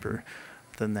much cheaper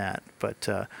than that. But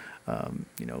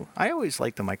I always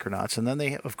liked the Micronauts, and then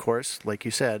they, of course, like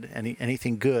you said,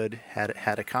 anything good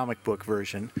had a comic book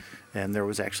version, and there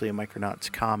was actually a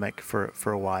Micronauts comic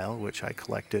for a while, which I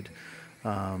collected.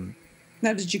 Now,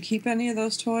 did you keep any of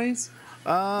those toys? In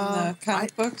the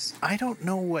comic books? I don't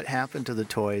know what happened to the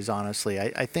toys, honestly.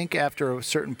 I think after a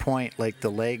certain point, like the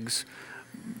legs,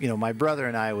 my brother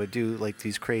and I would do like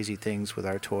these crazy things with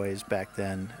our toys back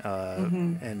then,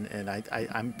 and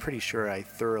I'm pretty sure I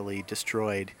thoroughly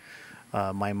destroyed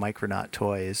my Micronaut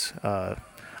toys. I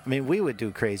mean, we would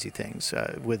do crazy things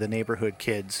with the neighborhood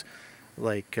kids.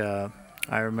 Like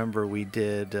I remember we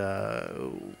did.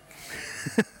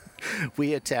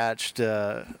 we attached,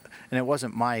 and it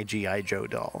wasn't my G.I. Joe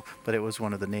doll, but it was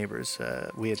one of the neighbors.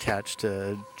 We attached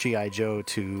G.I. Joe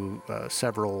to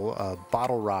several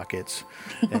bottle rockets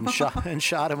and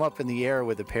shot him up in the air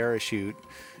with a parachute.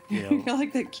 You know. You're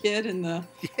like that kid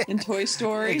in Toy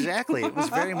Story. Exactly. It was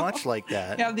very much like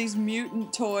that. You have these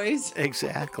mutant toys.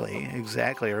 Exactly.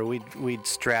 Or we'd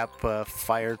strap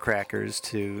firecrackers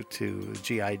to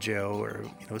G.I. Joe or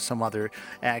some other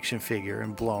action figure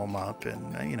and blow them up,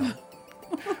 and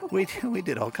we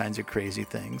did all kinds of crazy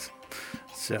things.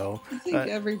 So I think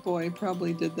every boy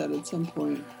probably did that at some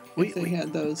point. If they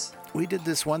had those. We did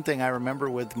this one thing I remember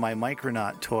with my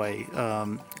Micronaut toy,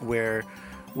 where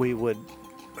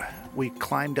we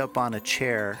climbed up on a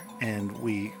chair and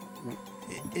we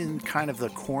in kind of the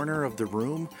corner of the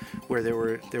room where there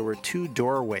were two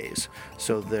doorways.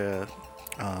 So the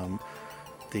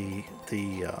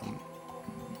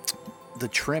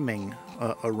trimming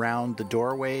around the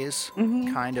doorways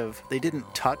kind of, they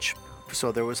didn't touch,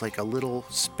 so there was like a little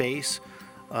space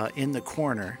in the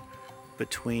corner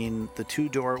between the two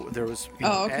there was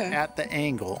at the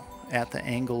angle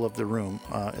of the room,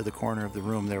 at the corner of the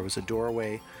room, there was a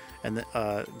doorway, and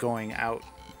going out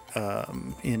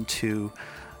into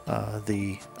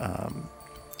the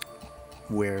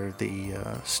where the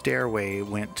stairway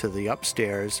went to the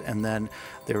upstairs, and then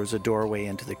there was a doorway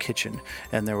into the kitchen,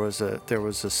 and there was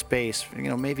a space,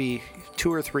 maybe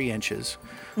 2 or 3 inches,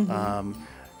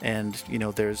 and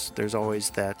there's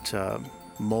always that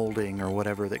molding or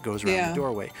whatever that goes around the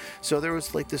doorway. So there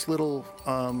was like this little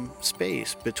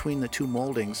space between the two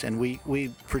moldings, and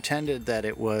we pretended that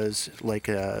it was like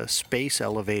a space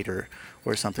elevator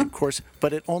or something, of course,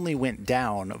 but it only went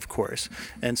down, of course.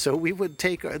 And so we would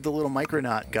take the little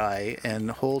Micronaut guy and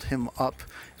hold him up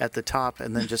at the top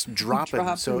and then just drop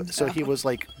him. So he was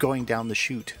like going down the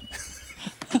chute.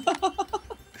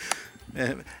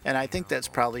 And I think that's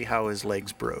probably how his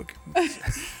legs broke.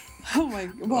 Oh my!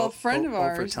 Well, a friend of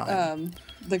ours,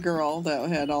 the girl that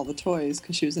had all the toys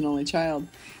because she was an only child,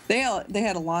 they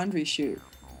had a laundry chute.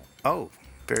 Oh,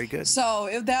 very good. So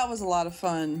that was a lot of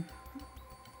fun,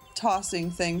 tossing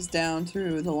things down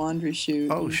through the laundry chute.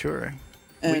 Oh, sure.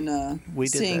 And we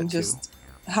did seeing that too. just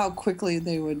how quickly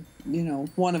they would,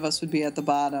 one of us would be at the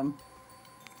bottom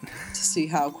to see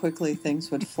how quickly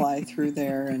things would fly through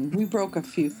there, and we broke a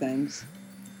few things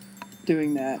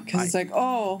doing that because it's like,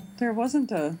 there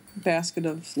wasn't a basket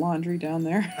of laundry down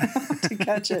there to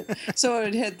catch it, so it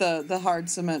would hit the hard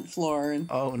cement floor. And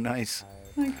oh, nice.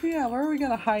 Like, yeah, where are we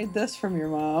gonna hide this from your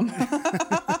mom?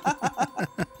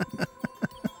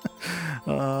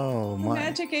 Oh my! The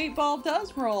magic 8-ball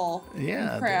does roll.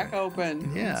 Yeah, and crack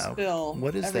open. Yeah. And spill.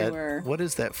 What is everywhere. that? What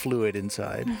is that fluid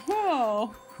inside?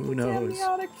 Oh, who knows? The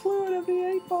amniotic fluid of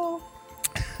the 8-ball.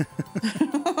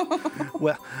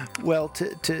 Well,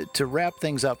 to wrap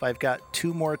things up, I've got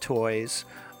 2 more toys.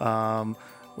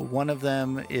 One of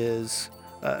them is,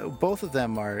 both of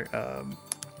them are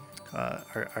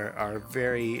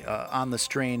very on the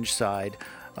strange side.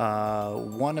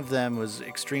 One of them was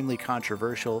extremely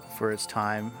controversial for its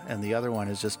time, and the other one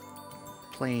is just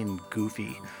plain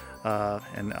goofy.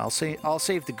 And I'll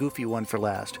save the goofy one for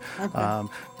last. Okay.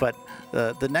 But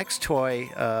the next toy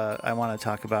I want to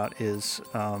talk about is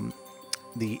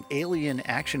the Alien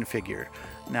action figure.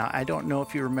 Now, I don't know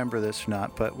if you remember this or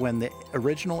not, but when the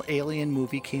original Alien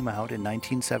movie came out in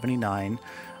 1979,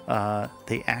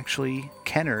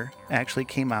 Kenner actually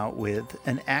came out with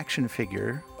an action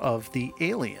figure of the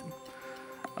Alien.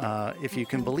 If you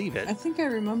can believe it. I think I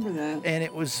remember that. And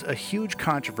it was a huge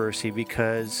controversy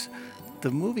because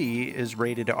the movie is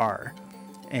rated R,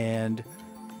 and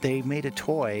they made a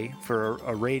toy for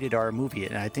a rated R movie,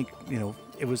 and I think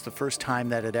it was the first time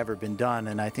that had ever been done,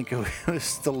 and I think it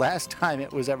was the last time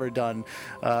it was ever done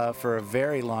for a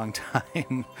very long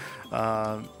time.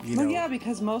 Yeah,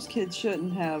 because most kids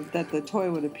shouldn't have, that the toy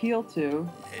would appeal to,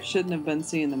 shouldn't have been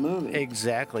seeing the movie.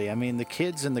 Exactly. I mean, the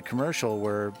kids in the commercial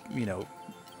were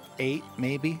 8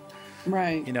 maybe.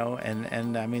 Right.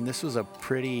 And I mean, this was a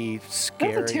pretty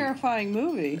scary. That's a terrifying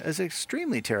movie. It's an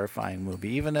extremely terrifying movie,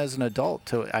 even as an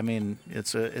adult. I mean,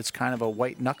 it's kind of a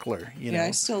white knuckler. Yeah,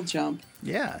 I still jump.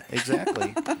 Yeah,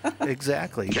 exactly.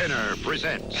 Exactly. Kenner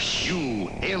presents new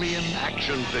Alien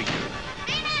action figure.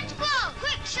 Bayonets blow!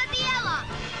 Quick, shut the L off!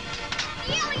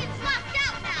 The alien's locked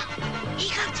out now! He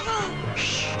got through!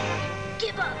 Shh!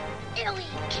 Give up! Alien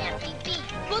can't be beat!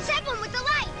 We'll zap him with the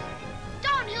light!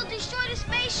 Don't, he'll destroy the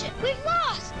spaceship! We've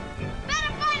lost!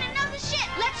 Better find another ship!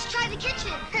 Let's try the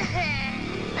kitchen!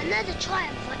 Another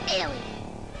triumph for Alien!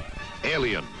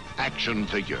 Alien action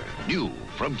figure, new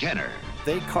from Kenner.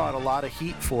 they caught a lot of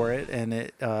heat for it, and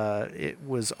it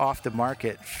was off the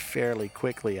market fairly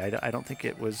quickly. I don't think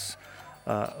it was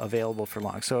available for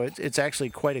long. So it's actually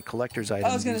quite a collector's item.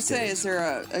 I was going to say, is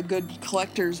there a good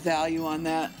collector's value on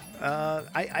that?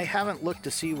 I haven't looked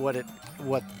to see what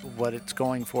it's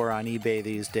going for on eBay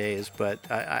these days, but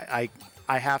I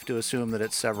have to assume that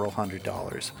it's several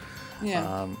 $100s.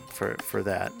 Yeah. For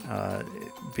that,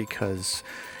 because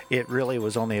it really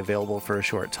was only available for a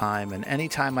short time. And any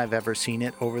time I've ever seen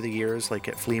it over the years, like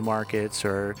at flea markets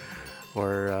or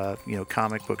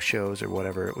comic book shows or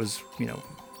whatever, it was over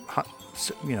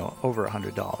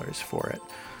 $100 for it.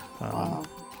 Wow.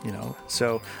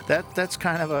 So that's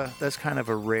kind of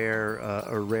a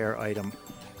rare item.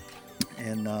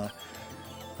 And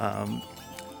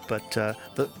but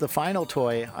the final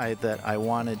toy that I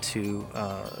wanted to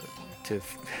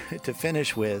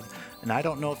finish with, and I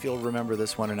don't know if you'll remember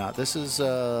this one or not. This is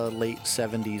a late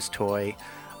 70s toy,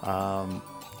 and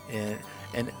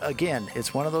again,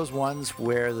 it's one of those ones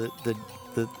where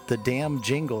the damn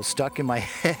jingle stuck in my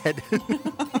head,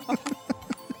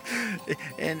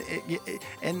 and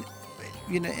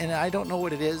I don't know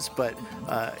what it is, but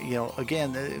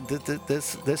again,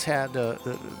 this had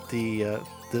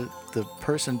the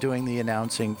person doing the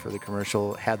announcing for the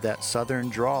commercial had that southern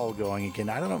drawl going again.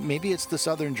 I don't know, maybe it's the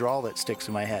southern drawl that sticks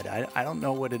in my head. I don't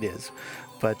know what it is,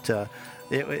 but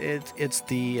it's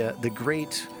the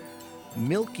great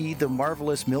Milky the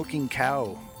Marvelous Milking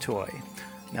Cow toy.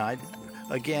 Now,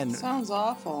 again, sounds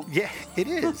awful. Yeah, it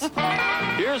is.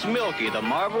 Here's Milky, the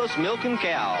marvelous milking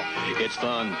cow. It's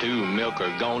fun to milk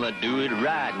her, gonna do it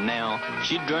right now.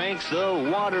 She drinks the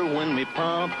water when we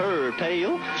pump her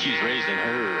tail. She's raising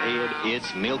her head,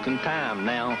 it's milking time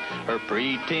now. Her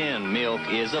pretend milk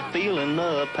is a feeling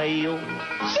the pail.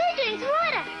 She drinks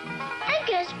water and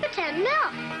gives pretend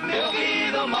milk.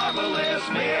 Milky, the marvelous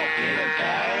milking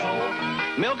cow.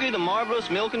 Milky, the marvelous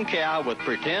milking cow with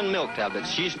pretend milk tablets.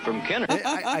 She's from Kenner.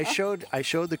 I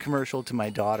showed the commercial to my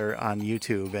daughter on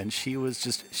YouTube, and she was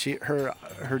just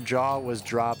her jaw was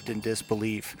dropped in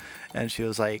disbelief, and she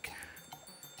was like,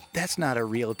 "That's not a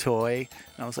real toy."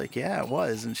 And I was like, "Yeah, it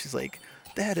was." And she's like,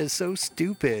 "That is so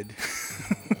stupid."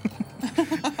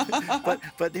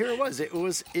 but here it was.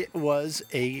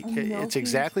 It's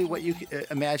exactly what you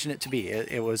imagine it to be.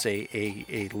 It was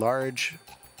a large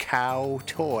cow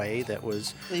toy that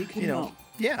was, milk.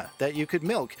 Yeah, that you could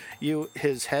milk.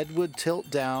 His head would tilt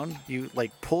down. You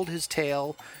pulled his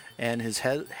tail, and his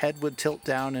head would tilt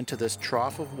down into this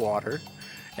trough of water,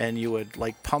 and you would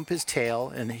pump his tail,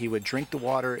 and he would drink the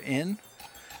water in,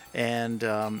 and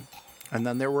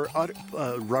then there were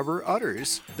rubber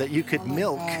udders that you could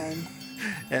milk,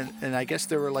 and I guess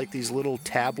there were these little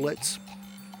tablets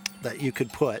that you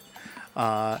could put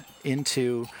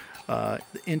into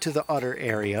the udder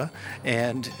area,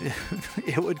 and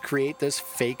it would create this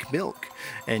fake milk,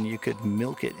 and you could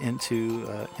milk it into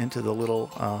the little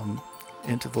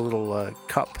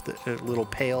cup, the little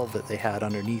pail that they had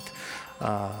underneath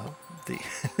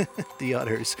the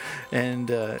udders,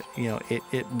 and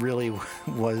it really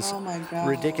was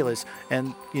ridiculous.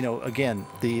 And again,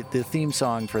 the theme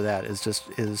song for that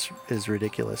is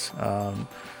ridiculous.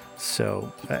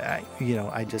 So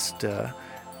I just.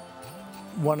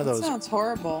 One of those. Sounds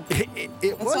horrible.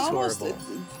 It was horrible.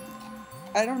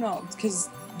 I don't know, because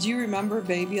do you remember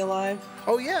Baby Alive?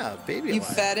 Oh yeah, Baby Alive. You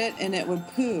fed it and it would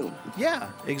poo. Yeah,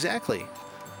 exactly.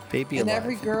 Baby and Alive.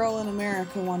 And every girl in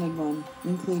America wanted one,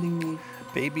 including me.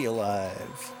 Baby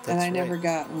Alive. That's and I right. never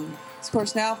got one. Of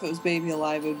course, now if it was Baby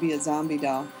Alive, it would be a zombie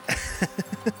doll.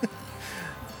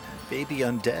 Baby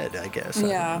Undead, I guess.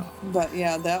 Yeah, but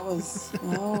yeah, that was.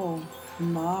 Oh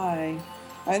my.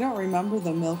 I don't remember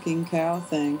the milking cow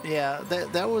thing. Yeah,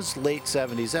 that was late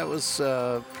 70s. That was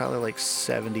probably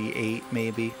 78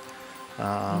 maybe.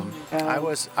 I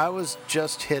was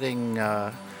just hitting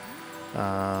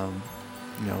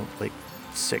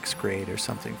sixth grade or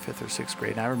something, 5th or 6th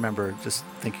grade. And I remember just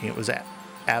thinking it was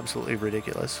absolutely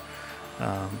ridiculous.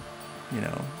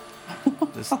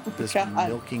 This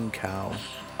milking cow.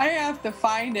 I have to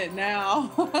find it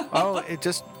now.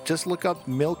 Just look up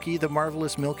Milky the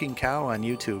Marvelous Milking Cow on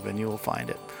YouTube, and you will find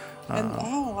it.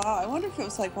 Oh wow! I wonder if it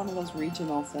was one of those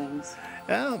regional things.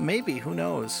 Maybe. Who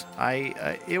knows?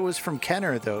 It was from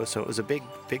Kenner though, so it was a big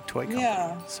toy company.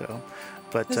 Yeah. So,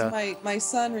 but my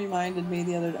son reminded me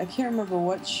the other. I can't remember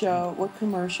what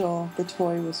commercial the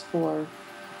toy was for,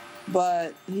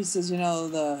 but he says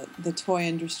the toy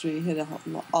industry hit an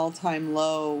all-time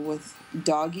low with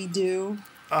Doggy Doo.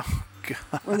 Oh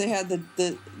God! Where they had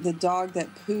the dog that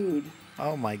pooed.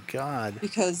 Oh my God!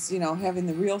 Because having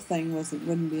the real thing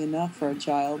wouldn't be enough for a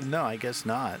child. No, I guess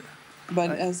not.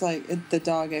 But as the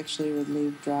dog actually would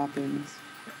leave droppings.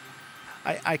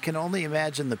 I can only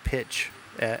imagine the pitch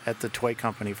at the toy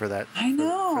company for that. I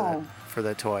know. For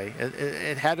that toy.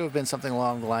 It had to have been something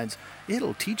along the lines,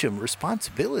 it'll teach him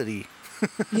responsibility.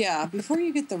 Yeah, before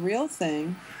you get the real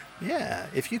thing. Yeah,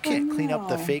 if you can't clean up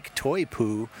the fake toy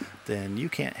poo, then you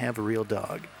can't have a real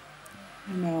dog.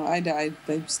 I know. I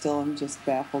still am just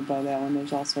baffled by that one.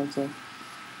 There's all sorts of,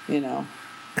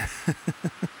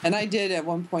 And I did at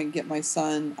one point get my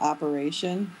son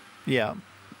Operation. Yeah.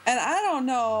 And I don't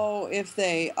know if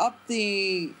they upped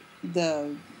the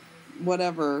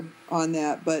whatever on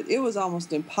that, but it was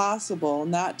almost impossible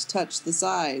not to touch the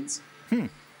sides.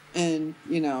 And,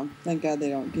 thank God they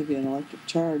don't give you an electric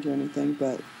charge or anything,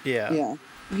 but yeah.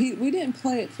 We didn't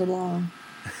play it for long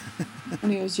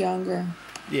when he was younger.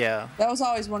 Yeah. That was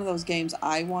always one of those games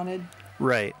I wanted.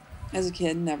 Right. As a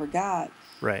kid, never got.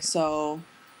 Right. So,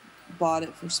 bought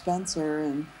it for Spencer,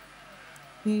 and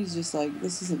he's just like,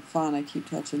 this isn't fun. I keep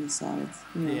touching the sides.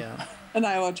 Yeah. And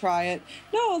I will try it.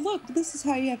 No, look, this is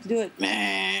how you have to do it.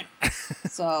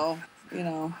 So,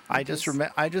 I just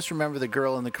remember the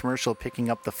girl in the commercial picking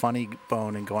up the funny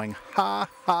bone and going, ha,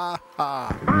 ha,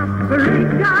 ha.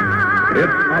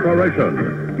 It's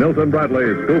Operation, Milton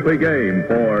Bradley's goofy game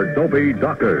for dopey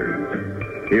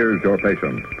doctors. Here's your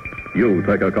patient. You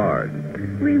take a card.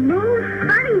 Remove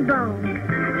funny bone.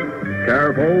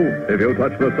 Careful, if you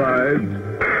touch the sides.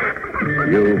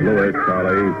 You blew it,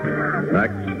 Charlie.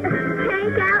 Next.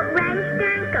 Take out Radish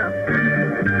Danko.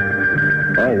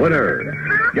 A winner.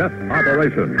 Guess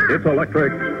Operation. It's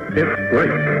electric. It's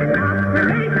great.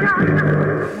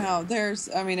 Now,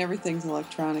 everything's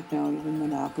electronic now, even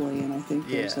Monopoly, and I think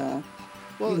there's even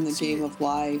the Game of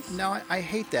Life. No, I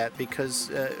hate that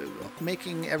because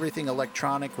making everything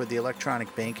electronic with the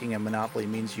electronic banking and Monopoly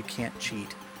means you can't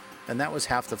cheat. And that was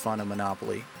half the fun of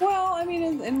Monopoly. Well,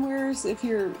 and whereas if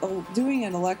you're doing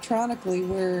it electronically,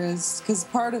 because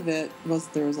part of it was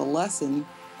there was a lesson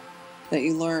that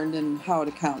you learned in how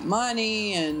to count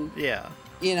money and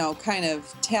kind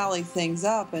of tally things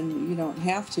up, and you don't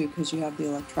have to because you have the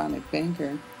electronic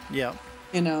banker. Yeah.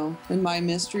 In My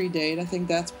Mystery Date, I think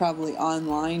that's probably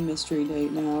online Mystery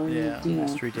Date now. Yeah,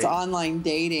 Mystery Date. It's online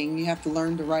dating. You have to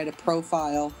learn to write a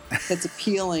profile that's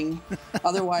appealing.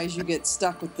 Otherwise, you get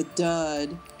stuck with the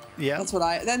dud. Yeah. That's what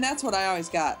I always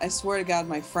got. I swear to God,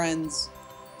 my friends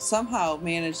somehow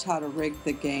managed how to rig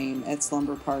the game at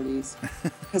slumber parties.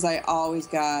 Because I always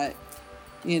got,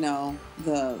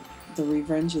 the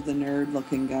Revenge of the Nerd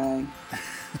looking guy.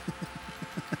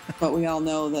 But we all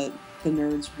know that the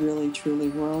nerds really, truly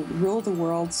rule the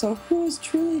world. So who is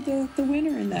truly the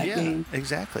winner in that game? Yeah,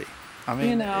 exactly. I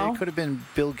mean, it could have been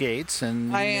Bill Gates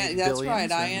and that's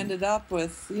right. I ended up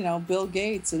with, Bill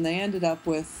Gates, and they ended up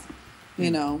with,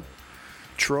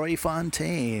 Troy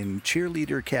Fontaine,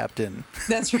 cheerleader captain.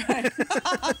 That's right.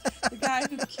 The guy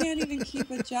who can't even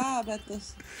keep a job at the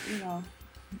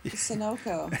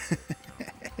Sunoco.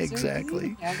 Exactly. Do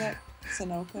you have that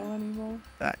Sunoco anymore?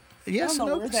 Yeah,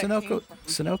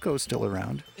 Sunoco's still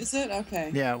around. Is it?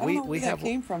 Okay. Yeah, we have. That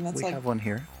came from. That's we have one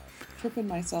here. Tripping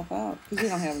myself out because we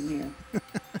don't have them here.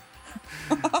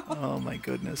 Oh my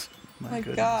goodness! My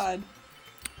God.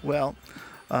 Well,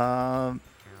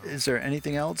 is there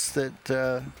anything else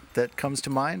that comes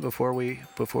to mind before we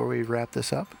wrap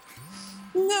this up?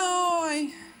 No,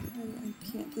 I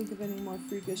can't think of any more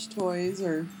freakish toys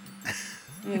or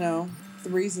the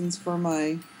reasons for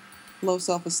my low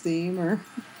self-esteem or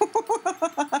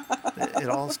it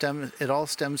all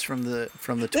stems from the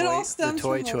toy it all stems the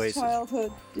toy from choices.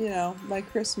 Childhood, my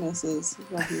Christmases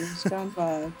of years gone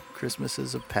by.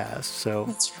 Christmases have passed, so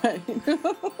that's right.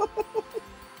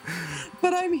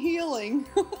 But I'm healing.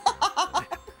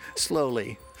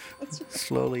 Slowly. That's right.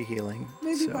 Slowly healing.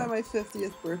 Maybe by my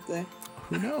 50th birthday.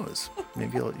 Who knows?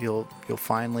 Maybe you'll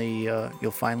finally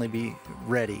be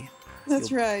ready.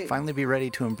 That's right. Finally be ready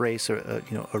to embrace a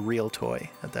real toy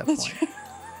at that point.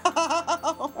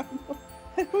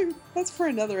 Right. That's for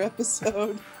another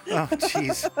episode. Oh,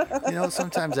 jeez.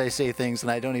 Sometimes I say things and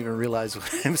I don't even realize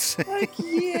what I'm saying. Like,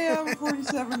 yeah, I'm a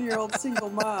 47-year-old single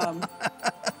mom.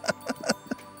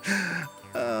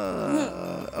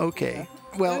 Okay.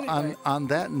 Well, anyway. on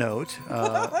that note...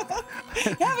 Have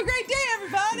a great day,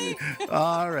 everybody!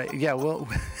 All right. Yeah, we'll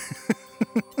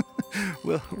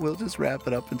just wrap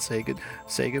it up and say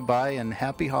goodbye and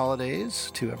happy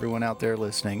holidays to everyone out there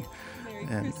listening.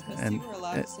 Merry Christmas. You were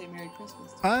allowed to say Merry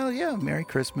Christmas. Oh, yeah, Merry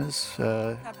Christmas.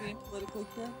 Happy and politically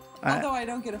correct. Although I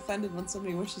don't get offended when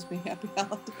somebody wishes me happy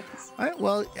holidays.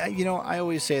 I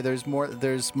always say there's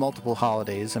multiple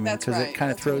holidays. I mean, because it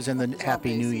kind of throws in the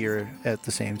Happy New Year at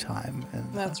the same time.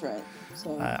 And, that's right.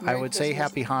 So I would say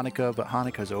Happy Hanukkah, but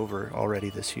Hanukkah's over already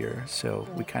this year, so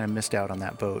we kind of missed out on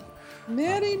that boat.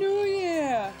 Merry New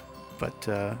Year! But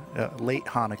late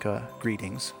Hanukkah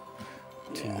greetings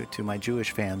to my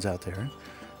Jewish fans out there.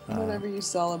 Whatever you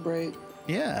celebrate.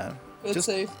 Yeah. Just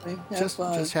safely. Have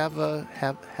fun. Just have a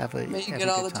May you get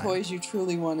all the toys you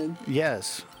truly wanted.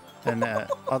 Yes, and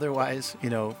otherwise,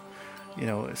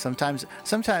 sometimes,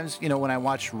 when I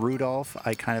watched Rudolph,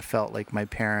 I kind of felt like my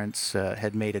parents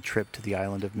had made a trip to the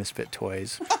island of misfit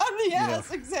toys.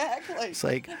 Yes, exactly. It's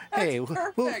like, hey,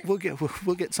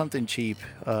 we'll get something cheap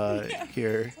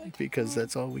here because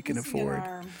that's all we can afford.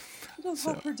 It'll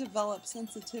help her develop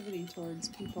sensitivity towards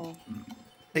people.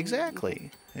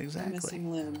 Exactly. Missing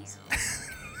limbs.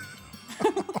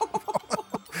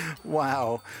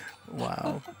 Wow.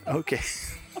 Okay.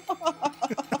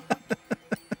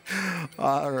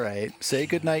 All right. Say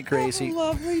goodnight, Gracie. Have a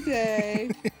lovely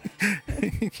day.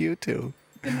 You too.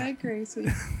 Good night,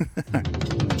 Gracie.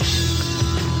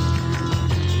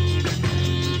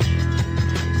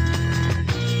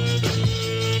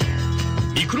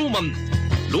 Microman,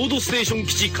 Load Station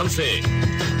基地完成。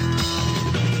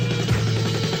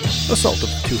 Assault of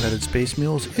the Two-Headed Space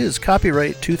Mules is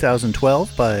copyright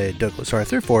 2012 by Douglas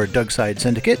Arthur for Dougside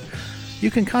Syndicate.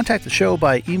 You can contact the show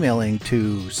by emailing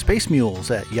to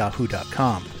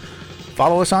spacemules@yahoo.com.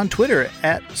 Follow us on Twitter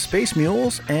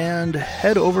 @SpaceMules and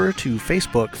head over to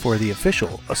Facebook for the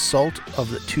official Assault of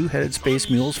the Two-Headed Space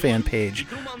Mules fan page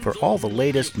for all the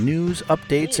latest news,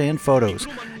 updates, and photos.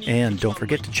 And don't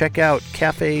forget to check out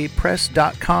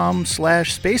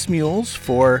cafepress.com/spacemules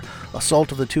for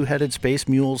Assault of the Two-Headed Space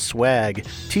Mules swag.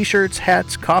 T-shirts,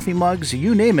 hats, coffee mugs,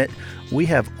 you name it. We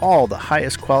have all the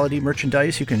highest quality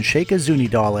merchandise you can shake a Zuni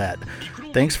doll at.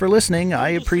 Thanks for listening. I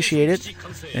appreciate it.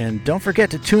 And don't forget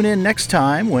to tune in next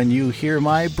time when you hear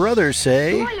my brother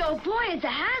say... Boy, oh boy, it's a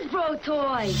Hasbro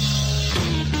toy!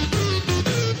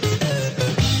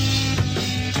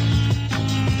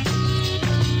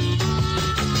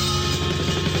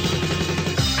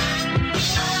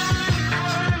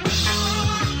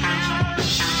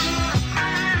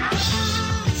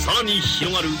 さらに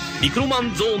広がるミクロマ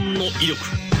ンゾーンの威力。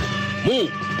もう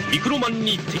ミクロマン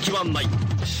に敵はない。